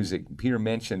hear the music. Peter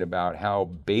mentioned about how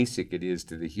basic it is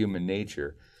to the human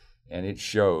nature, and it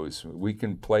shows. We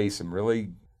can play some really,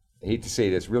 I hate to say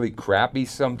this, really crappy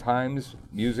sometimes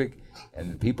music,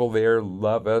 and the people there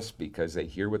love us because they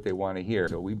hear what they want to hear.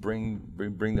 So we bring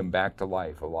them back to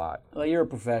life a lot. Well, you're a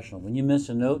professional. When you miss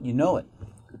a note, you know it.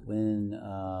 When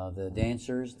the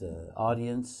dancers, the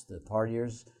audience, the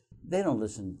partiers, they don't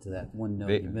listen to that one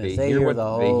note you miss. They hear the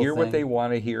whole thing. They hear what they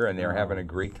want to hear, and they're having a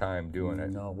great time doing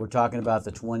it. No, we're talking about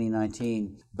the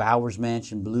 2019 Bowers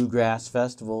Mansion Bluegrass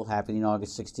Festival happening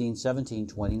August 16, 17,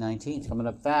 2019. It's coming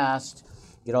up fast.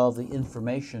 Get all the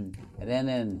information at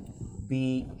nnba.org,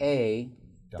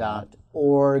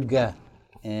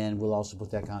 and we'll also put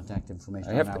that contact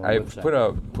information on our website.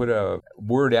 I've put a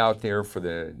word out there for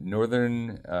the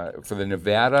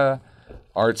Nevada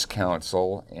Arts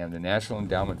Council and the National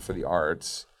Endowment for the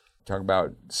Arts. Talk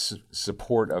about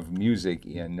support of music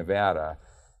in Nevada.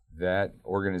 That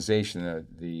organization,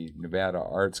 the Nevada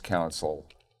Arts Council,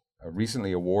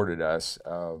 recently awarded us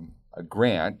a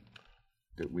grant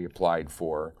that we applied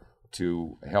for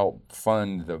to help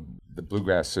fund the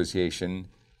Bluegrass Association.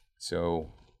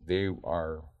 So they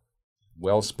are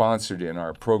well sponsored in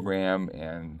our program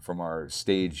and from our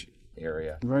stage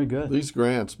area. Very good. These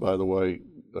grants, by the way,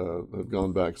 have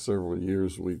gone back several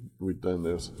years. We've done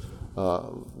this.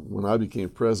 When I became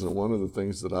president, one of the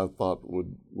things that I thought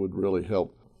would really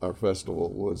help our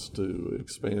festival was to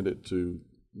expand it to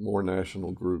more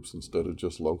national groups instead of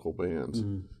just local bands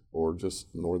or just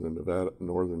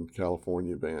Northern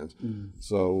California bands.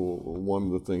 So one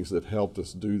of the things that helped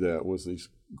us do that was these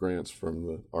grants from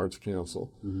the Arts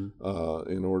Council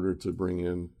in order to bring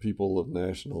in people of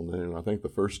national name. I think the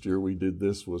first year we did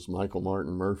this was Michael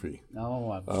Martin Murphey.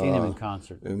 Oh, I've seen him in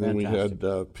concert. And then we had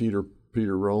Peter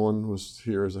Rowland was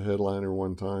here as a headliner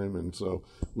one time, and so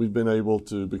we've been able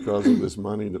to, because of this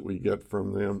money that we get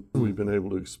from them, we've been able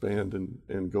to expand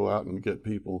and go out and get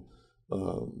people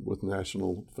with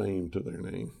national fame to their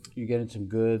name. You're getting some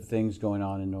good things going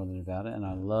on in Northern Nevada, and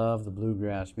I love the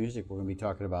bluegrass music. We're going to be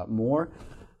talking about more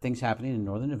things happening in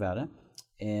Northern Nevada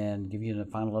and give you a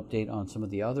final update on some of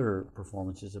the other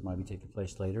performances that might be taking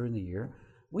place later in the year.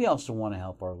 We also want to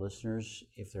help our listeners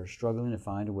if they're struggling to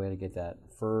find a way to get that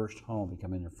first home,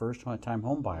 becoming their first-time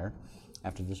home buyer.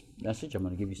 After this message, I'm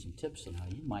going to give you some tips on how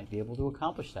you might be able to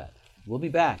accomplish that. We'll be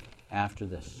back after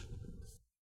this.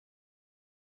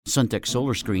 Suntech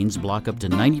solar screens block up to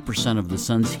 90% of the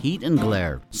sun's heat and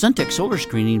glare. Suntech solar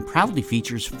screening proudly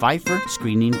features Pfeiffer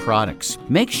screening products.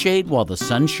 Make shade while the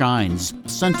sun shines.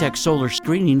 Suntech solar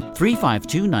screening,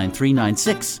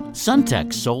 352-9396.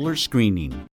 Suntech solar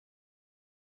screening.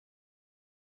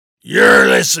 You're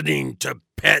listening to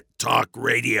Pet Talk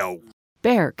Radio.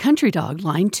 Bear Country Dog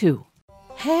Line 2.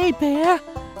 Hey, Bear.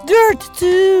 Dirt,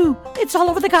 too. It's all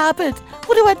over the carpet.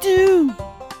 What do I do?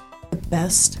 The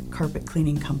best carpet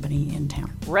cleaning company in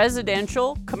town.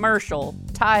 Residential, commercial,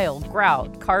 tile,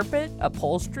 grout, carpet,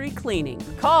 upholstery cleaning.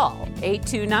 Call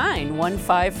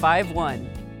 829-1551.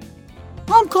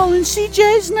 I'm calling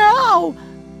CJ's now.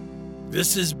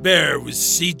 This is Bear with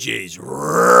CJ's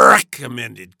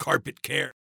recommended carpet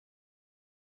care.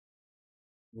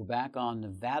 We're back on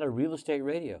Nevada Real Estate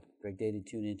Radio. Great day to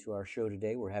tune into our show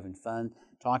today. We're having fun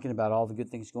talking about all the good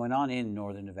things going on in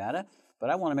Northern Nevada. But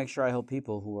I want to make sure I help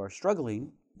people who are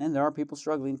struggling, and there are people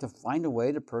struggling to find a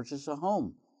way to purchase a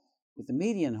home. With the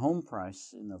median home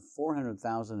price in the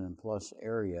 $400,000 and plus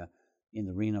area in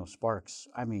the Reno Sparks,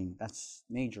 I mean, that's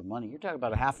major money. You're talking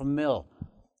about $500,000,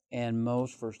 and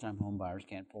most first-time home buyers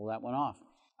can't pull that one off.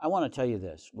 I want to tell you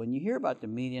this. When you hear about the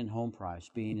median home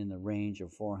price being in the range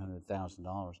of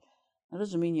 $400,000, that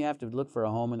doesn't mean you have to look for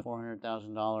a home in the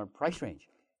 $400,000 price range.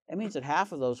 That means that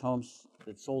half of those homes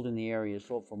that sold in the area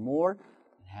sold for more and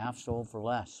half sold for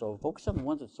less. So focus on the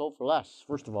ones that sold for less.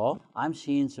 First of all, I'm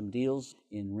seeing some deals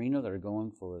in Reno that are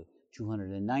going for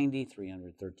 $290,000,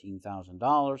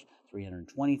 $313,000,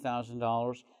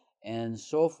 $320,000, and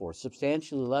so forth,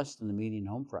 substantially less than the median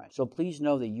home price. So please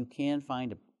know that you can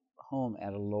find a home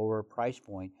at a lower price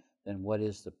point than what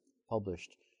is the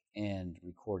published and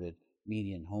recorded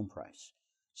median home price.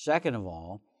 Second of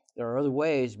all, there are other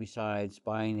ways besides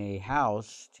buying a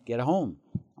house to get a home.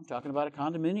 I'm talking about a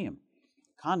condominium.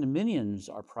 Condominiums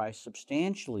are priced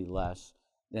substantially less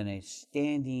than a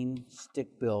standing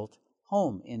stick-built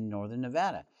home in Northern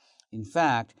Nevada. In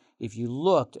fact, if you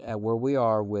looked at where we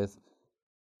are with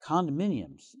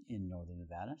condominiums in northern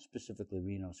Nevada, specifically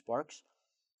Reno Sparks.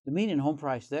 The median home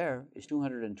price there is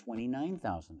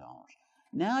 $229,000.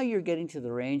 Now you're getting to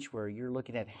the range where you're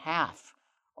looking at half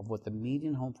of what the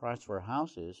median home price for a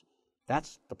house is.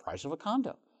 That's the price of a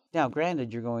condo. Now,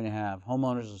 granted, you're going to have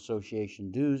homeowners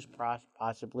association dues,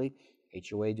 possibly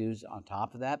HOA dues on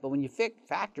top of that, but when you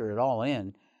factor it all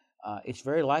in, it's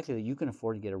very likely that you can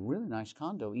afford to get a really nice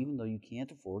condo, even though you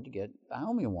can't afford to get the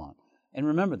home you want. And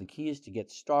remember, the key is to get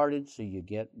started so you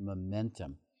get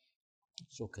momentum.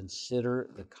 So consider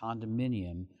the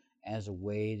condominium as a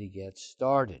way to get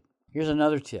started. Here's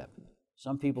another tip.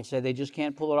 Some people say they just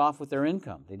can't pull it off with their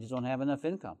income. They just don't have enough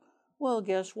income. Well,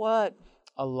 guess what?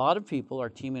 A lot of people are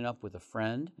teaming up with a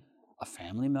friend, a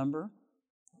family member,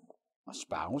 a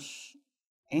spouse,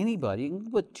 anybody. You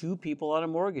can put 2 people on a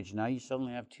mortgage. Now you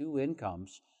suddenly have 2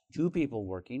 incomes, 2 people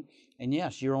working. And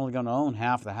yes, you're only going to own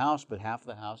half the house, but half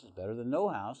the house is better than no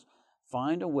house.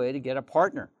 Find a way to get a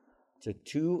partner. So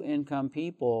 2 income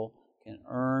people can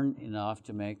earn enough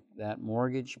to make that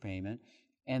mortgage payment.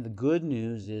 And the good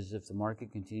news is if the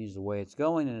market continues the way it's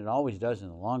going, and it always does in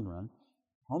the long run,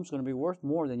 home's going to be worth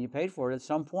more than you paid for it at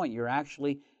some point. You're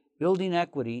actually building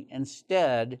equity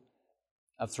instead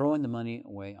of throwing the money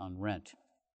away on rent.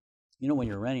 You know, when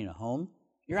you're renting a home,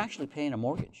 you're actually paying a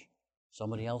mortgage,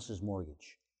 somebody else's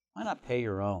mortgage. Why not pay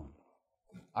your own?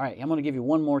 All right, I'm going to give you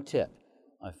one more tip.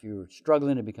 If you're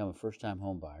struggling to become a first-time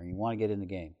home buyer and you want to get in the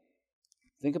game,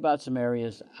 think about some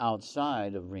areas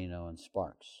outside of Reno and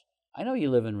Sparks. I know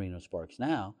you live in Reno Sparks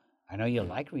now. I know you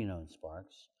like Reno and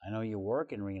Sparks. I know you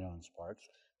work in Reno and Sparks.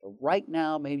 But right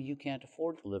now, maybe you can't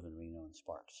afford to live in Reno and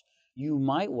Sparks. You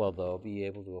might well, though, be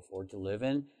able to afford to live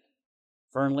in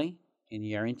Fernley, in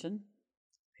Yerington,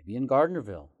 maybe in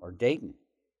Gardnerville or Dayton,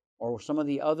 or some of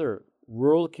the other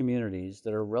rural communities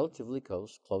that are relatively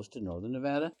close to northern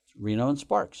Nevada, Reno and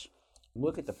Sparks.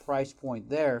 Look at the price point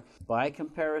there. By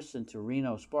comparison to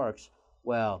Reno Sparks,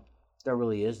 well, there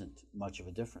really isn't much of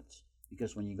a difference.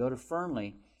 Because when you go to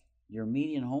Fernley, your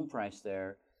median home price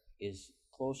there is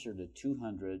closer to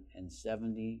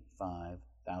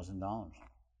 $275,000.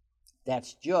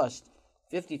 That's just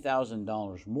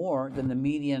 $50,000 more than the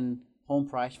median home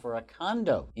price for a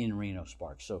condo in Reno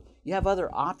Sparks. So you have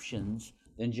other options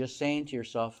than just saying to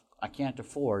yourself, I can't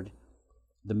afford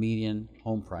the median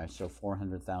home price, so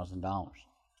 $400,000.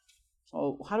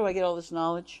 So how do I get all this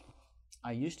knowledge?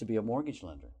 I used to be a mortgage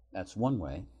lender. That's one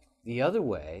way. The other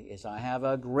way is I have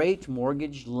a great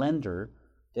mortgage lender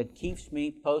that keeps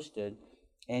me posted,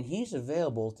 and he's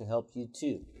available to help you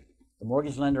too. The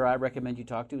mortgage lender I recommend you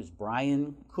talk to is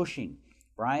Brian Cushing.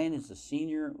 Brian is the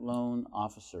senior loan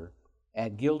officer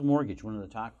at Guild Mortgage, one of the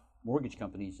top mortgage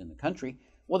companies in the country.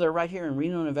 Well, they're right here in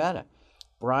Reno, Nevada.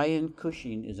 Brian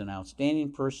Cushing is an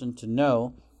outstanding person to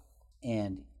know,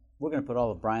 and we're going to put all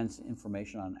of Brian's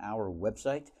information on our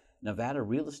website,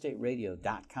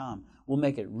 NevadaRealEstateRadio.com. We'll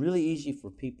make it really easy for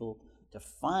people to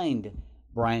find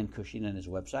Brian Cushing and his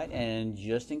website, and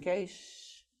just in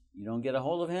case you don't get a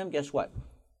hold of him, guess what?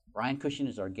 Brian Cushing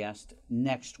is our guest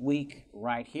next week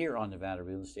right here on Nevada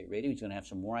Real Estate Radio. He's going to have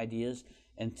some more ideas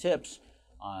and tips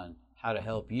on how to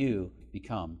help you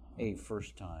become a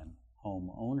first-time home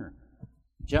owner.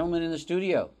 Gentlemen in the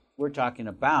studio, we're talking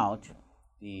about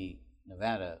the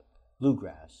Nevada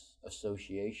Bluegrass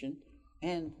Association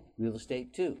and real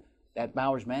estate too. That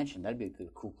Bowers Mansion, that'd be a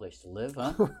good, cool place to live,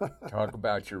 huh? Talk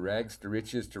about your rags to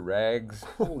riches to rags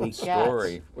Holy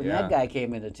story. Cats. When that guy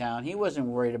came into town, he wasn't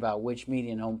worried about which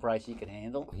median home price he could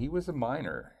handle. He was a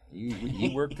miner.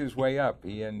 He worked his way up.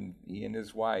 He and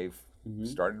his wife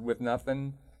started with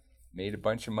nothing, made a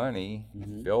bunch of money,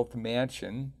 built a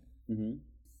mansion.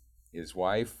 His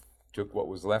wife took what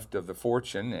was left of the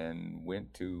fortune and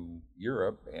went to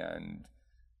Europe and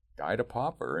died a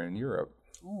pauper in Europe.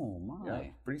 Oh, my. Yeah,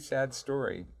 pretty sad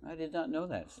story. I did not know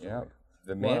that story. Yeah.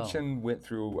 The mansion went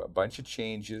through a bunch of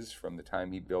changes from the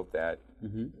time he built that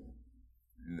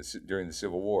during the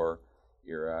Civil War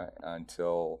era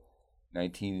until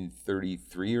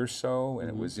 1933 or so, and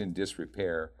it was in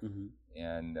disrepair.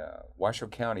 And Washoe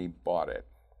County bought it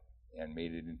and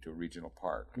made it into a regional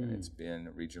park, and it's been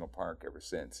a regional park ever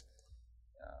since.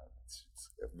 It's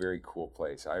a very cool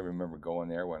place. I remember going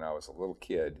there when I was a little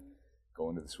kid,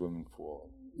 going to the swimming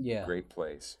pool. Yeah. Great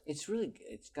place. It's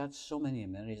got so many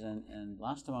amenities, and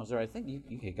last time I was there, I think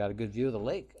you got a good view of the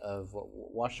lake, of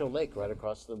Washoe Lake right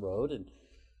across the road,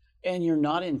 and you're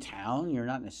not in town, you're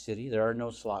not in a city, there are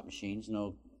no slot machines,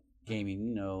 no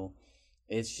gaming,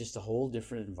 it's just a whole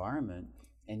different environment,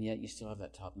 and yet you still have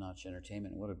that top-notch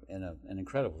entertainment and an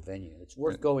incredible venue. It's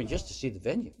worth going just to see the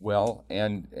venue. Well,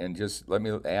 and just let me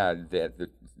add that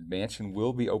The mansion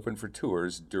will be open for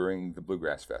tours during the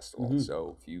Bluegrass Festival.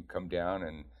 So if you come down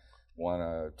and want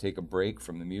to take a break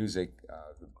from the music,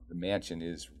 the mansion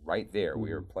is right there.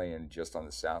 We are playing just on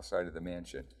the south side of the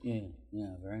mansion.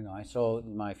 Yeah, very nice. So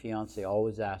my fiance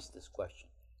always asks this question.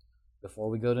 Before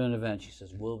we go to an event, she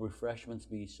says, will refreshments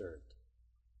be served?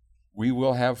 We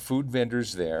will have food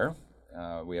vendors there.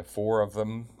 We have 4 of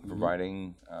them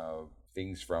providing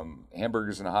things from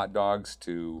hamburgers and hot dogs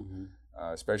to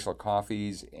special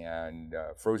coffees and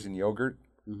frozen yogurt.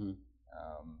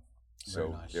 So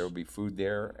nice. there will be food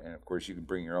there, and of course you can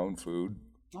bring your own food.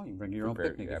 Oh, you can bring your own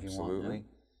picnic if you want. Absolutely.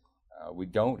 We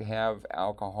don't have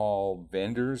alcohol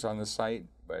vendors on the site,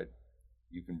 but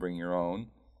you can bring your own.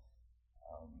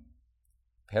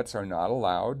 Pets are not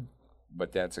allowed,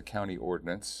 but that's a county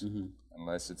ordinance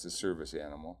unless it's a service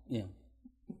animal. Yeah.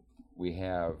 We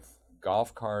have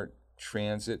golf cart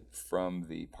transit from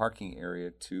the parking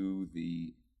area to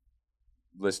the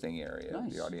listening area,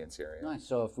 the audience area. Nice.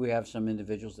 So if we have some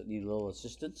individuals that need a little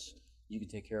assistance, you can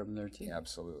take care of them there too.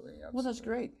 Absolutely. Well, that's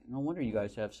great. No wonder you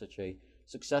guys have such a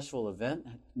successful event.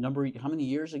 How many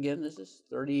years again is this?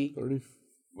 30?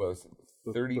 Well, it's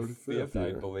the 35th,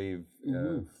 I believe,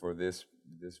 for this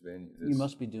venue. You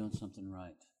must be doing something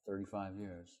right. 35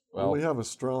 years. Well, we have a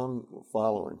strong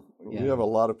following. We have a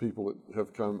lot of people that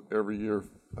have come every year.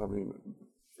 I mean,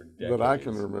 that I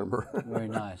can remember. Very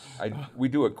nice. We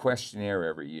do a questionnaire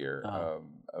every year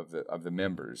of the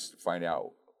members to find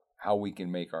out how we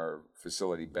can make our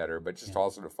facility better, but just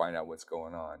also to find out what's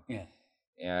going on. Yeah.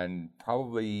 And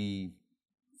probably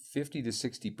 50 to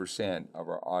 60% of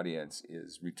our audience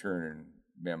is return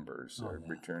members or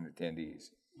return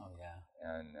attendees. Oh yeah.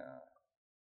 And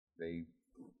they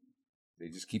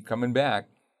just keep coming back.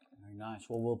 Very nice.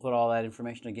 Well, we'll put all that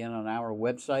information again on our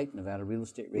website,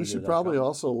 NevadaRealEstateRadio.com. We should probably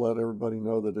also let everybody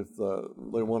know that if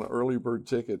they want early bird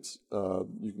tickets,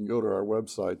 you can go to our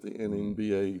website, the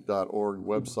nnba.org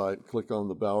website, click on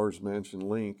the Bowers Mansion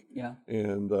link,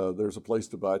 and there's a place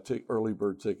to buy early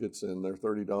bird tickets, and they're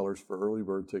 $30 for early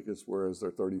bird tickets, whereas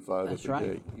they're $35 at the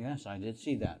gate. Yes, I did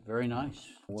see that. Very nice.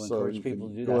 We'll so encourage people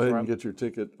to do that. Go ahead and get your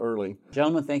ticket early.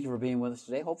 Gentlemen, thank you for being with us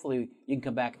today. Hopefully you can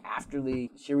come back after the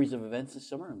series of events this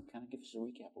summer and kind of give us a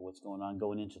recap of what's going on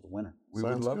going into the winter. We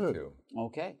would love to.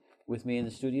 Okay. With me in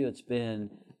the studio, it's been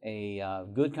a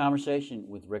good conversation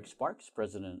with Rick Sparks,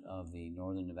 president of the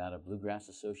Northern Nevada Bluegrass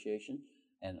Association,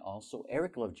 and also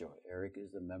Eric Lovejoy. Eric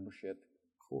is the membership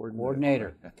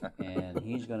coordinator, and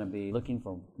he's going to be looking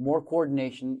for more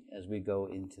coordination as we go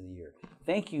into the year.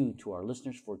 Thank you to our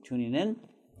listeners for tuning in.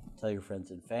 Tell your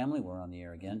friends and family we're on the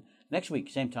air again next week,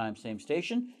 same time, same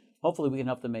station. Hopefully we can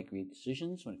help them make great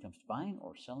decisions when it comes to buying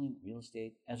or selling real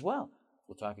estate as well.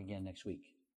 We'll talk again next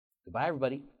week. Goodbye,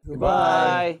 everybody.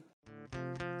 Goodbye.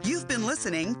 You've been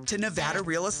listening to Nevada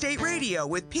Real Estate Radio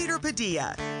with Peter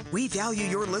Padilla. We value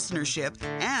your listenership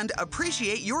and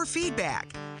appreciate your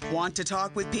feedback. Want to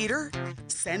talk with Peter?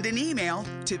 Send an email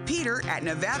to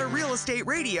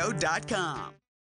peter@nevadarealestateradio.com.